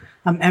community,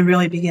 and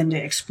really begin to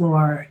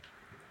explore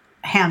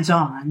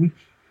hands-on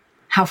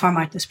how far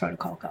might this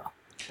protocol go.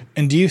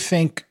 And do you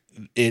think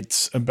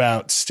it's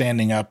about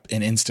standing up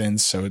an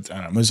instance, so it's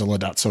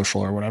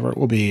Mozilla.social or whatever it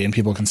will be, and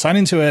people can sign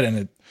into it, and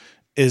it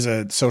is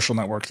a social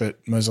network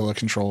that Mozilla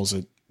controls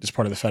as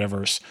part of the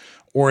Fediverse?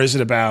 Or is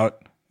it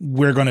about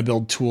we're going to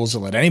build tools that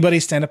let anybody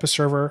stand up a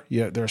server?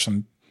 Yeah, there are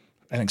some,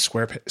 I think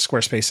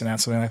Squarespace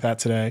announced something like that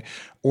today.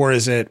 Or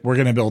is it we're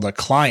going to build a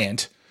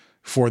client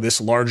for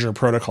this larger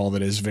protocol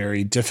that is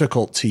very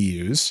difficult to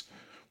use,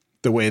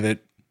 the way that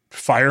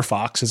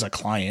Firefox is a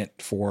client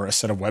for a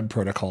set of web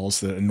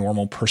protocols that a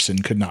normal person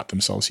could not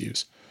themselves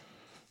use?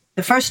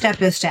 The first step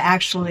is to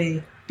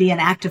actually be an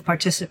active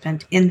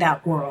participant in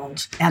that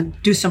world and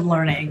do some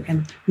learning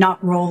and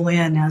not roll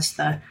in as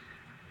the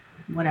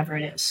whatever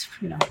it is,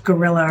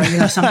 gorilla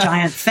or some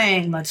giant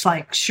thing that's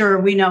like, sure,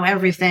 we know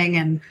everything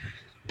and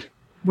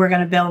we're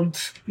going to build,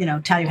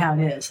 tell you how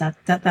it is.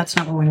 That's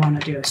not what we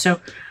want to do. So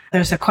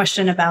there's a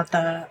question about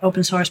the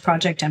open source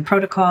project and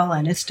protocol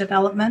and its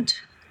development.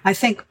 I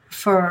think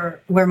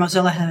for where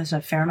Mozilla has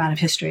a fair amount of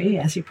history,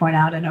 as you point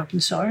out, in open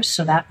source,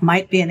 so that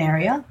might be an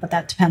area, but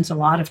that depends a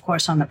lot, of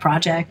course, on the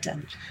project.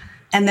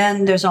 And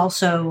then there's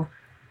also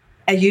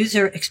a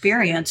user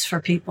experience for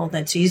people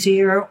that's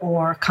easier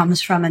or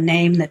comes from a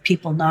name that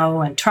people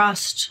know and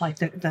trust. Like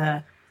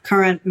the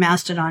current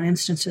Mastodon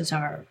instances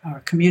are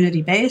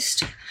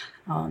community-based.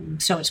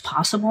 So it's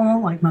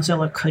possible, like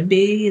Mozilla could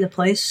be the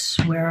place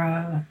where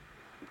a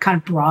kind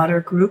of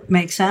broader group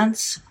makes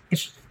sense.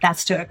 If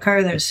that's to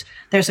occur,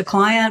 there's a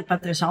client,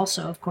 but there's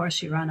also, of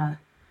course, you run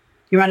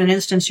an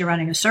instance, you're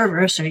running a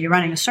server, so you're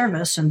running a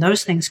service, and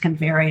those things can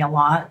vary a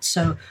lot.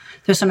 So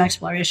there's some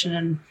exploration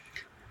in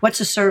what's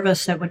a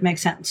service that would make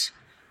sense.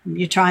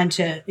 You're trying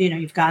to,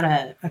 you've got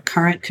a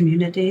current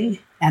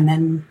community, and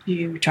then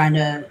you're trying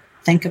to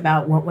think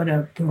about what would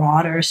a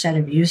broader set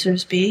of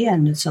users be.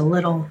 And it's a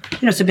little,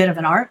 it's a bit of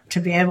an art to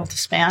be able to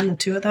span the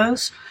two of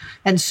those.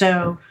 And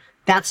so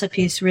that's a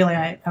piece really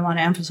I want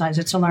to emphasize.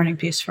 It's a learning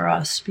piece for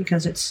us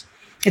because it's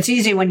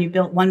easy when you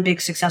build one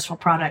big successful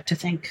product to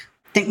think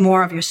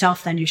more of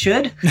yourself than you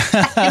should,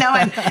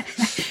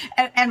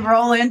 and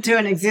roll into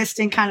an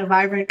existing kind of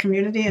vibrant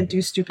community and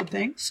do stupid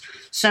things.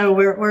 So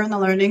we're in the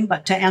learning,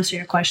 but to answer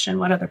your question,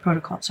 what other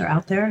protocols are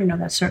out there?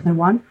 That's certainly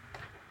one.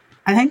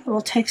 I think it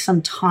will take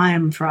some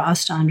time for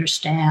us to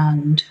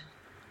understand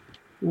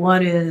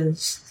what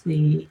is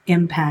the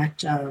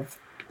impact of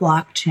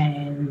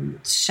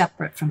blockchain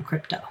separate from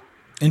crypto.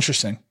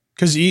 Interesting.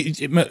 Because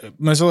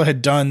Mozilla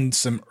had done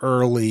some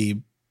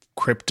early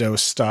crypto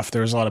stuff.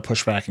 There was a lot of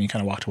pushback and you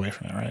kind of walked away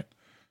from it, right?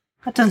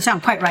 That doesn't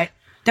sound quite right.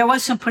 There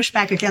was some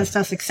pushback against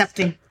us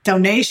accepting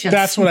donations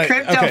in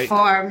crypto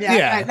form.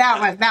 Yeah. Right,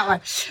 that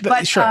one.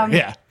 But, sure,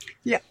 yeah.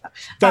 Yeah.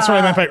 That's what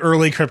I meant by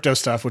early crypto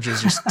stuff, which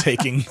is just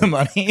taking the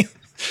money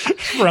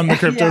from the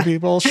crypto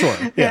people. Sure.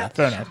 Yeah,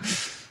 fair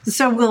enough.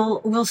 So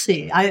we'll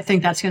see. I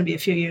think that's going to be a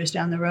few years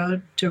down the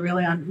road to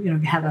really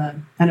have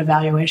an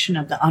evaluation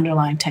of the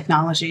underlying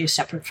technology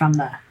separate from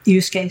the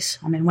use case.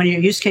 I mean, when your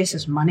use case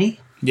is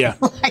money,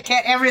 like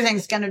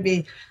everything's going to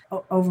be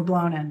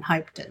overblown and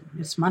hyped, and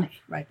it's money,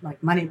 right?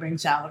 Like money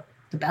brings out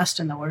the best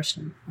and the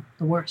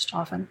worst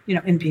often,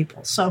 in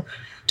people. So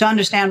to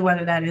understand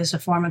whether that is a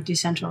form of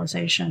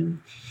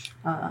decentralization,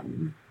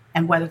 and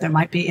whether there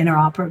might be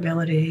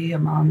interoperability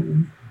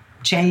among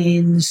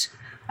chains.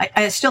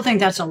 I still think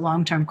that's a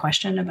long-term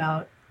question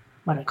about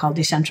what I call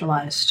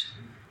decentralized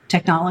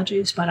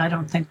technologies, but I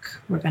don't think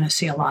we're going to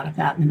see a lot of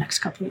that in the next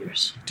couple of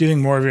years. Do you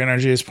think more of your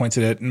energy is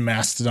pointed at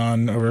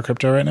Mastodon over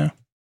crypto right now?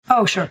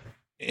 Oh, sure.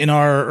 In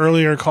our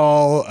earlier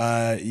call,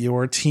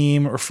 your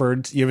team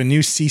you have a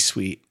new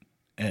C-suite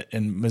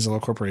in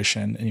Mozilla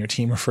Corporation, and your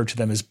team referred to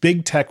them as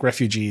big tech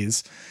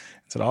refugees.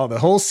 Said the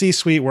whole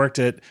C-suite worked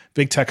at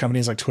big tech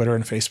companies like Twitter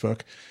and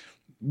Facebook.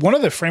 One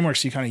of the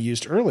frameworks you kind of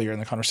used earlier in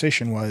the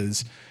conversation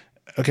was,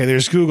 okay,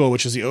 there's Google,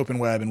 which is the open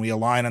web, and we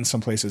align on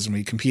some places and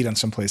we compete on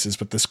some places,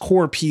 but this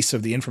core piece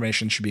of the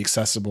information should be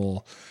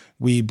accessible.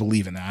 We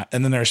believe in that.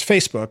 And then there's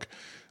Facebook,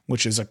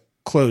 which is a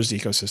closed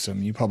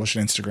ecosystem. You publish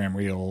an Instagram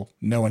reel,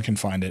 no one can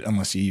find it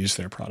unless you use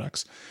their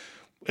products.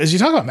 As you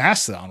talk about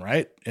Mastodon,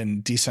 right,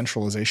 and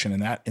decentralization in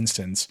that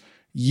instance,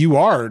 you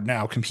are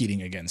now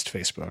competing against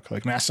Facebook.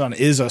 Like Mastodon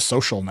is a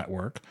social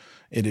network.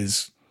 It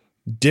is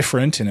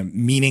different in a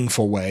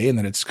meaningful way in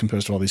that it's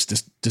composed of all these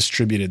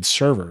distributed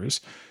servers,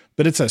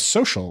 but it's a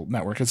social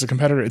network. It's a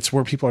competitor. It's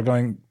where people are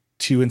going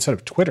to instead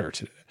of Twitter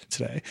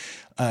today.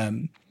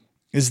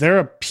 Is there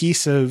a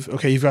piece of,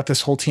 okay, you've got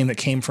this whole team that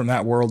came from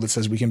that world that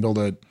says we can build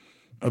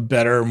a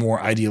better,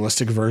 more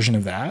idealistic version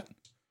of that?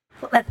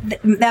 Well,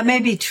 that may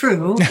be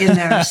true in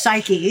their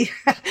psyche,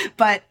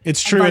 but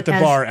it's true at the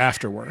bar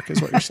after work,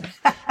 is what you're saying.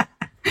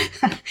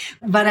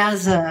 But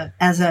as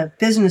a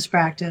business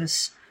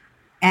practice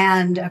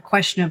and a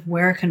question of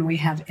where can we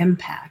have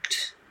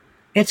impact,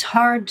 it's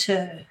hard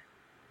to.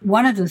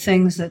 One of the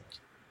things that,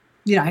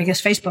 I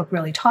guess Facebook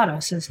really taught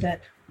us is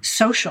that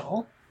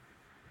social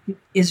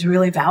is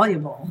really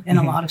valuable in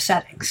a lot of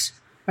settings,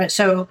 right?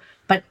 So,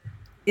 but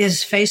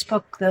is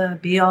Facebook the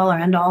be all or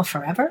end all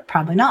forever?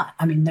 Probably not.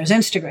 I mean, there's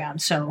Instagram,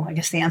 so I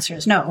guess the answer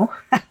is no.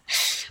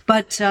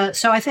 But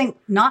so I think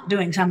not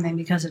doing something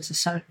because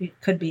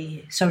it could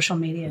be social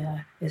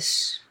media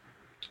is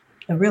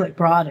a really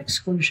broad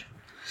exclusion,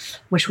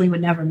 which we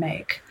would never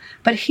make.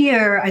 But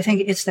here, I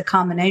think it's the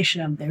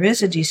combination of there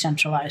is a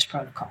decentralized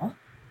protocol.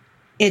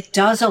 It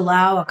does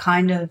allow a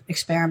kind of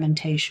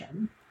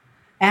experimentation,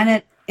 and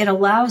it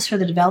allows for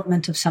the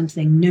development of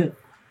something new.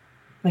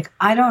 Like,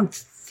 I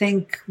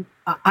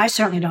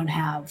certainly don't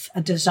have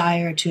a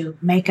desire to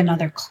make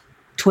another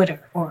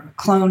Twitter or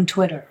clone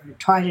Twitter or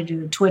try to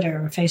do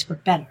Twitter or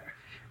Facebook better,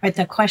 right?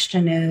 The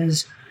question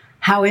is,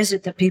 how is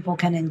it that people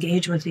can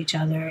engage with each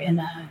other in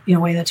a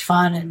way that's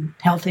fun and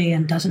healthy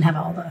and doesn't have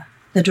all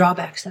the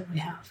drawbacks that we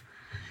have?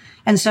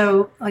 And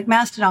so, like,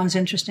 Mastodon is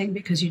interesting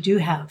because you do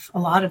have a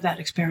lot of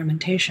that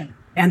experimentation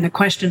and the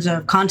questions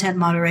of content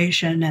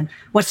moderation and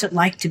what's it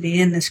like to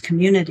be in this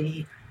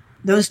community.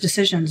 Those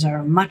decisions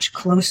are much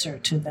closer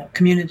to the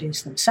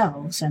communities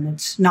themselves, and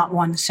it's not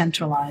one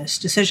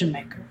centralized decision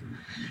maker.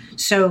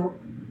 So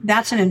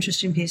that's an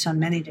interesting piece on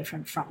many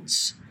different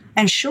fronts.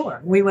 And sure,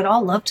 we would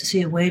all love to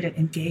see a way to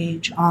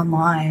engage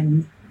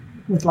online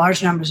with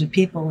large numbers of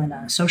people in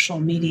a social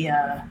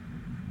media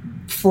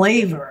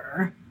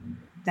flavor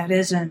that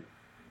isn't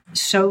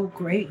so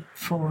great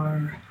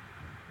for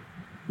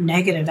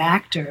negative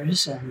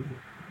actors and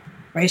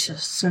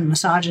racists and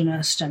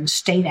misogynists and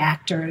state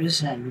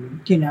actors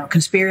and,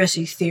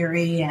 conspiracy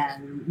theory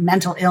and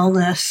mental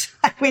illness.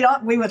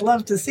 We would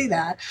love to see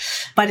that,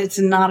 but it's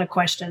not a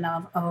question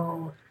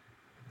of,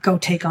 go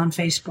take on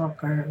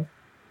Facebook or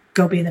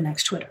go be the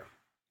next Twitter.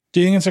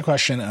 Do you think it's a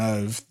question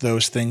of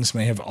those things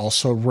may have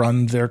also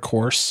run their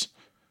course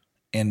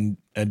and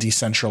a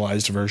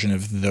decentralized version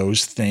of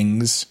those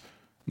things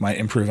might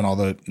improve on all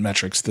the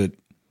metrics that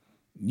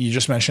you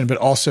just mentioned, but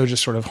also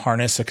just sort of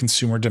harness a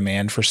consumer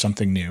demand for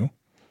something new?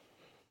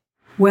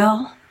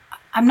 Well,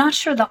 I'm not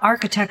sure the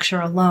architecture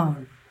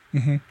alone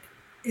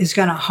is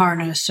going to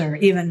harness or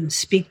even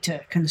speak to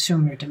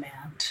consumer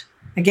demand.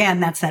 Again,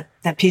 that's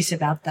that piece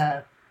about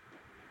the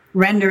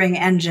rendering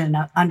engine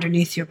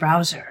underneath your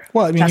browser.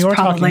 Well, I mean, you are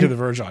talking to the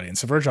Verge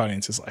audience. The Verge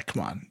audience is like,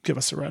 come on, give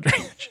us a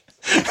rendering engine.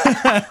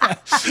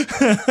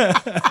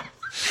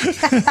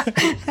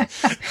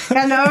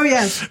 Hello,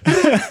 yes.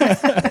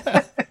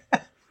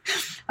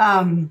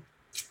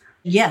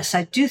 Yes,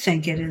 I do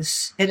think it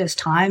is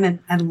time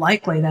and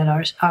likely that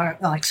our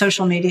like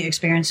social media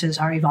experiences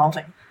are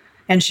evolving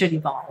and should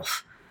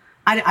evolve.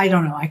 I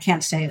don't know. I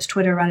can't say has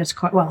Twitter run its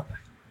course. Well,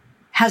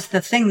 has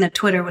the thing that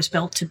Twitter was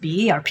built to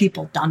be, are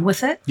people done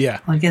with it? Yeah.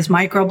 Like, is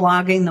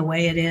microblogging the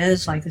way it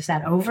is? Like, is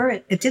that over?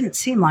 It didn't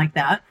seem like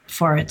that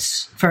for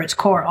its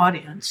core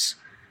audience.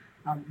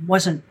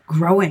 Wasn't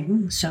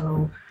growing.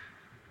 So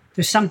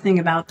there's something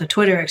about the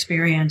Twitter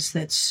experience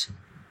that's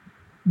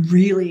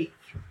really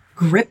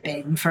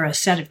gripping for a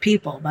set of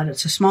people, but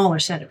it's a smaller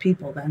set of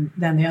people than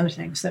the other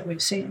things that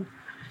we've seen.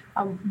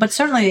 But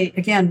certainly,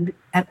 again,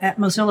 at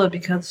Mozilla,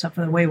 because of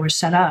the way we're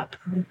set up,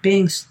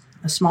 being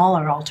a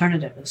smaller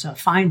alternative is a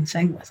fine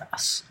thing with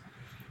us.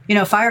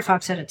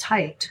 Firefox at its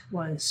height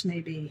was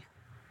maybe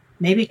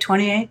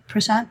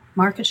 28%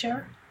 market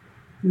share,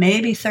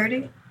 maybe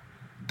 30%,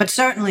 but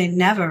certainly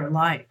never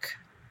like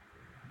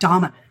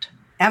dominant,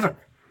 ever.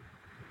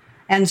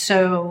 And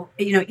so,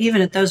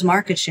 even at those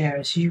market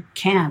shares, you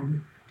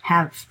can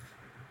have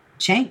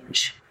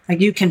change. Like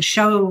you can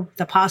show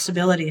the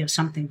possibility of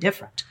something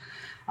different.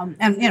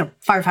 And,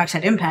 Firefox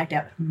had impact.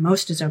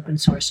 Most is open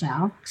source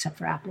now, except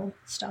for Apple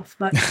stuff.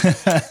 But,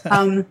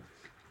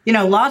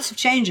 lots of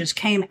changes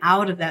came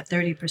out of that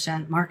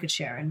 30% market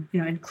share, and,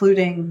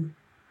 including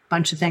a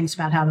bunch of things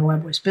about how the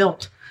web was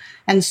built.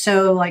 And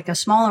so like a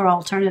smaller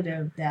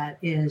alternative that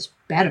is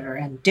better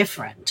and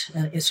different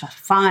is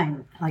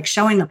fine. Like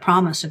showing the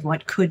promise of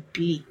what could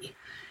be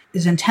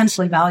is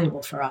intensely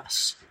valuable for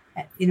us.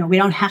 We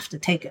don't have to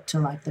take it to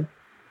like the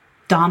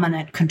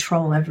dominant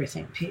control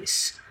everything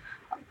piece.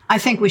 I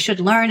think we should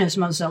learn as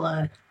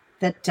Mozilla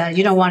that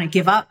you don't want to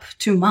give up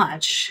too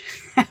much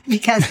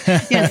because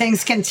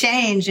things can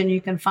change and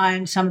you can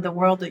find some of the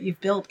world that you've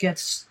built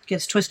gets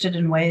twisted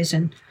in ways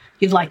and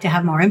you'd like to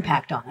have more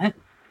impact on it.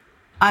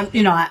 I'm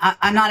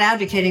not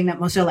advocating that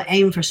Mozilla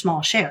aim for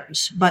small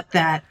shares, but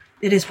that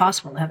it is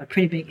possible to have a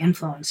pretty big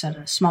influence at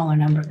a smaller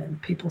number than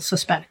people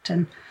suspect.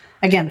 And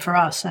again, for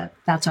us,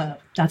 that's a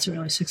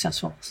really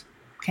successful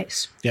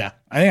case. Yeah,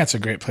 I think that's a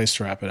great place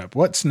to wrap it up.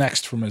 What's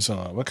next for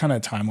Mozilla? What kind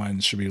of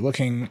timelines should we be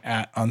looking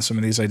at on some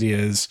of these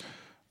ideas?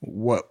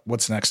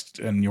 What's next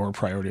in your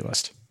priority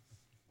list?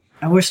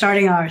 We're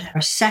starting our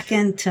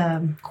second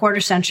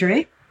quarter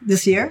century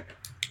this year.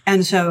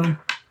 And so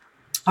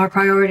our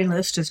priority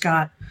list has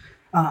got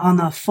on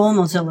the full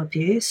Mozilla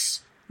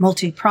piece,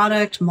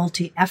 multi-product,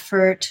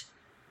 multi-effort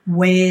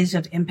ways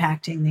of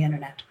impacting the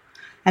internet.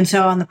 And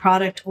so on the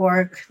product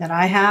org that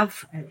I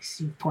have,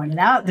 as you pointed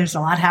out, there's a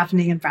lot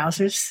happening in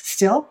browsers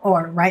still,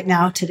 or right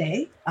now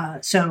today.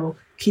 So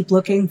keep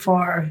looking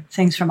for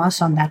things from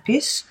us on that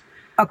piece.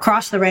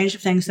 Across the range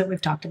of things that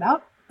we've talked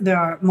about, there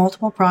are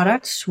multiple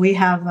products. We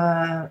have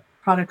a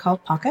product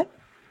called Pocket,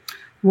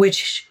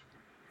 which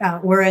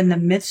we're in the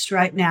midst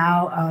right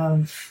now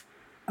of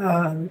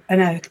a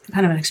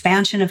kind of an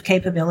expansion of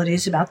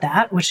capabilities about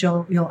that, which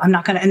I'm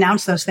not going to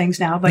announce those things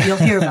now, but you'll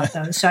hear about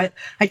those. So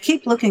I'd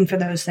keep looking for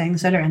those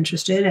things that are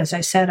interested. As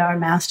I said, our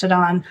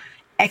Mastodon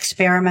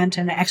experiment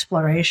and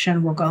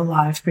exploration will go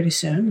live pretty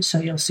soon. So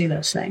you'll see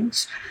those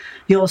things.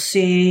 You'll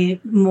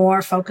see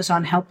more focus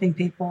on helping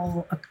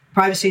people.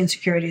 Privacy and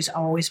security has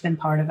always been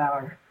part of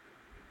our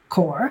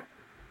core.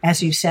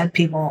 As you said,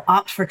 people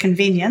opt for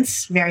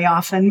convenience very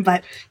often,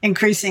 but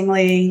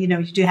increasingly,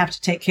 you do have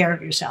to take care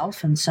of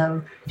yourself. And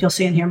so you'll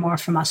see and hear more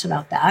from us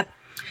about that.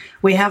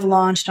 We have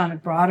launched on a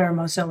broader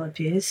Mozilla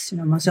piece,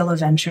 Mozilla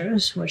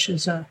Ventures, which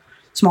is a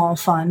small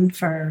fund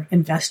for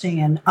investing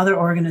in other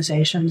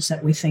organizations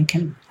that we think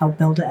can help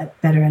build a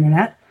better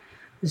internet.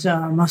 There's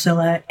a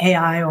Mozilla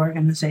AI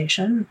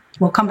organization.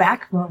 We'll come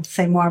back. We'll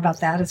say more about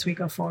that as we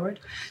go forward.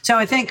 So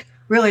I think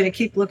really to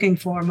keep looking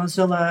for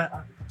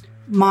Mozilla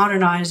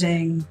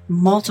modernizing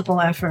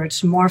multiple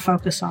efforts, more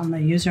focus on the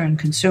user and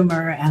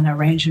consumer, and a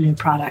range of new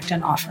product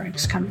and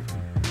offerings coming.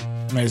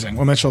 Amazing.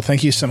 Well, Mitchell,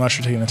 thank you so much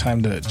for taking the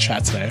time to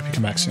chat today. I hope you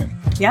come back soon.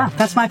 Yeah,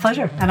 that's my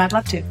pleasure, and I'd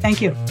love to.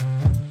 Thank you.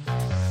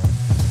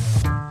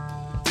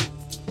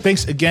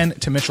 Thanks again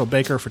to Mitchell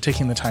Baker for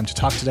taking the time to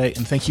talk today,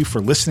 and thank you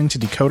for listening to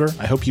Decoder.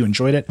 I hope you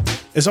enjoyed it.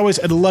 As always,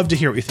 I'd love to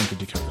hear what you think of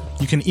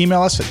Decoder. You can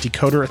email us at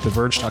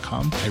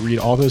decoder@theverge.com. I read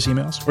all those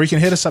emails. Or you can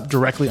hit us up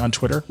directly on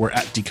Twitter. We're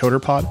at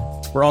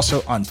DecoderPod. We're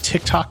also on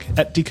TikTok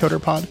at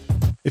DecoderPod.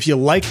 If you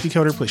like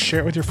Decoder, please share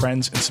it with your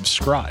friends and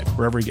subscribe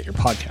wherever you get your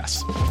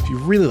podcasts. If you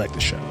really like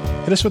the show,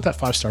 hit us with that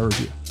 5-star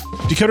review.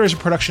 Decoder is a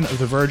production of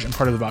The Verge and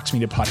part of the Vox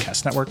Media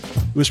Podcast Network.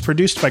 It was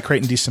produced by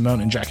Creighton D. Simone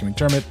and Jackie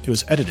McDermott. It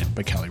was edited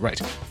by Kelly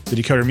Wright. The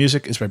Decoder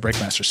music is by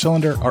Breakmaster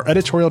Cylinder. Our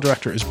editorial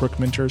director is Brooke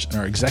Minters, and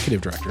our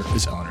executive director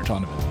is Eleanor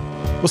Donovan.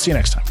 We'll see you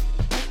next time.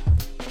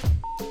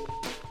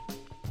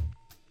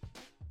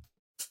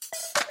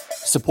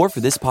 Support for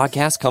this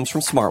podcast comes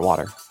from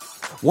Smartwater.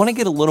 Want to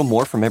get a little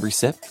more from every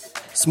sip?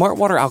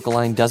 Smartwater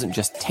Alkaline doesn't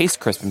just taste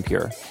crisp and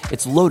pure.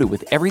 It's loaded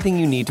with everything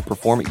you need to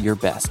perform at your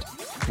best,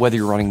 whether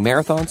you're running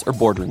marathons or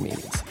boardroom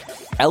meetings.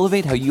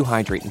 Elevate how you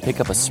hydrate and pick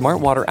up a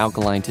Smartwater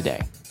Alkaline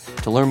today.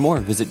 To learn more,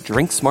 visit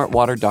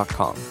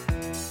drinksmartwater.com.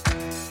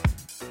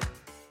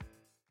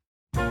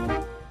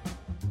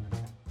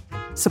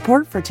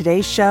 Support for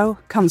today's show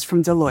comes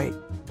from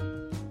Deloitte.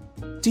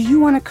 Do you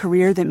want a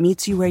career that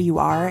meets you where you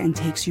are and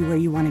takes you where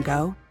you want to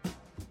go?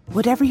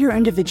 Whatever your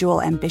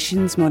individual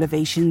ambitions,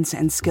 motivations,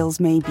 and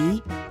skills may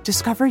be,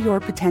 discover your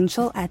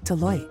potential at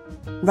Deloitte.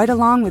 Right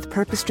along with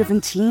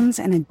purpose-driven teams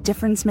and a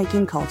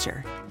difference-making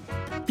culture.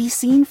 Be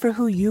seen for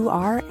who you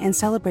are and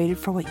celebrated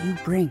for what you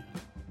bring.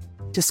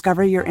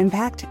 Discover your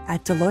impact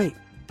at Deloitte.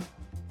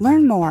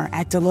 Learn more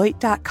at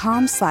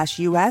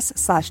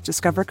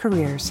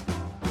deloitte.com/us/discovercareers.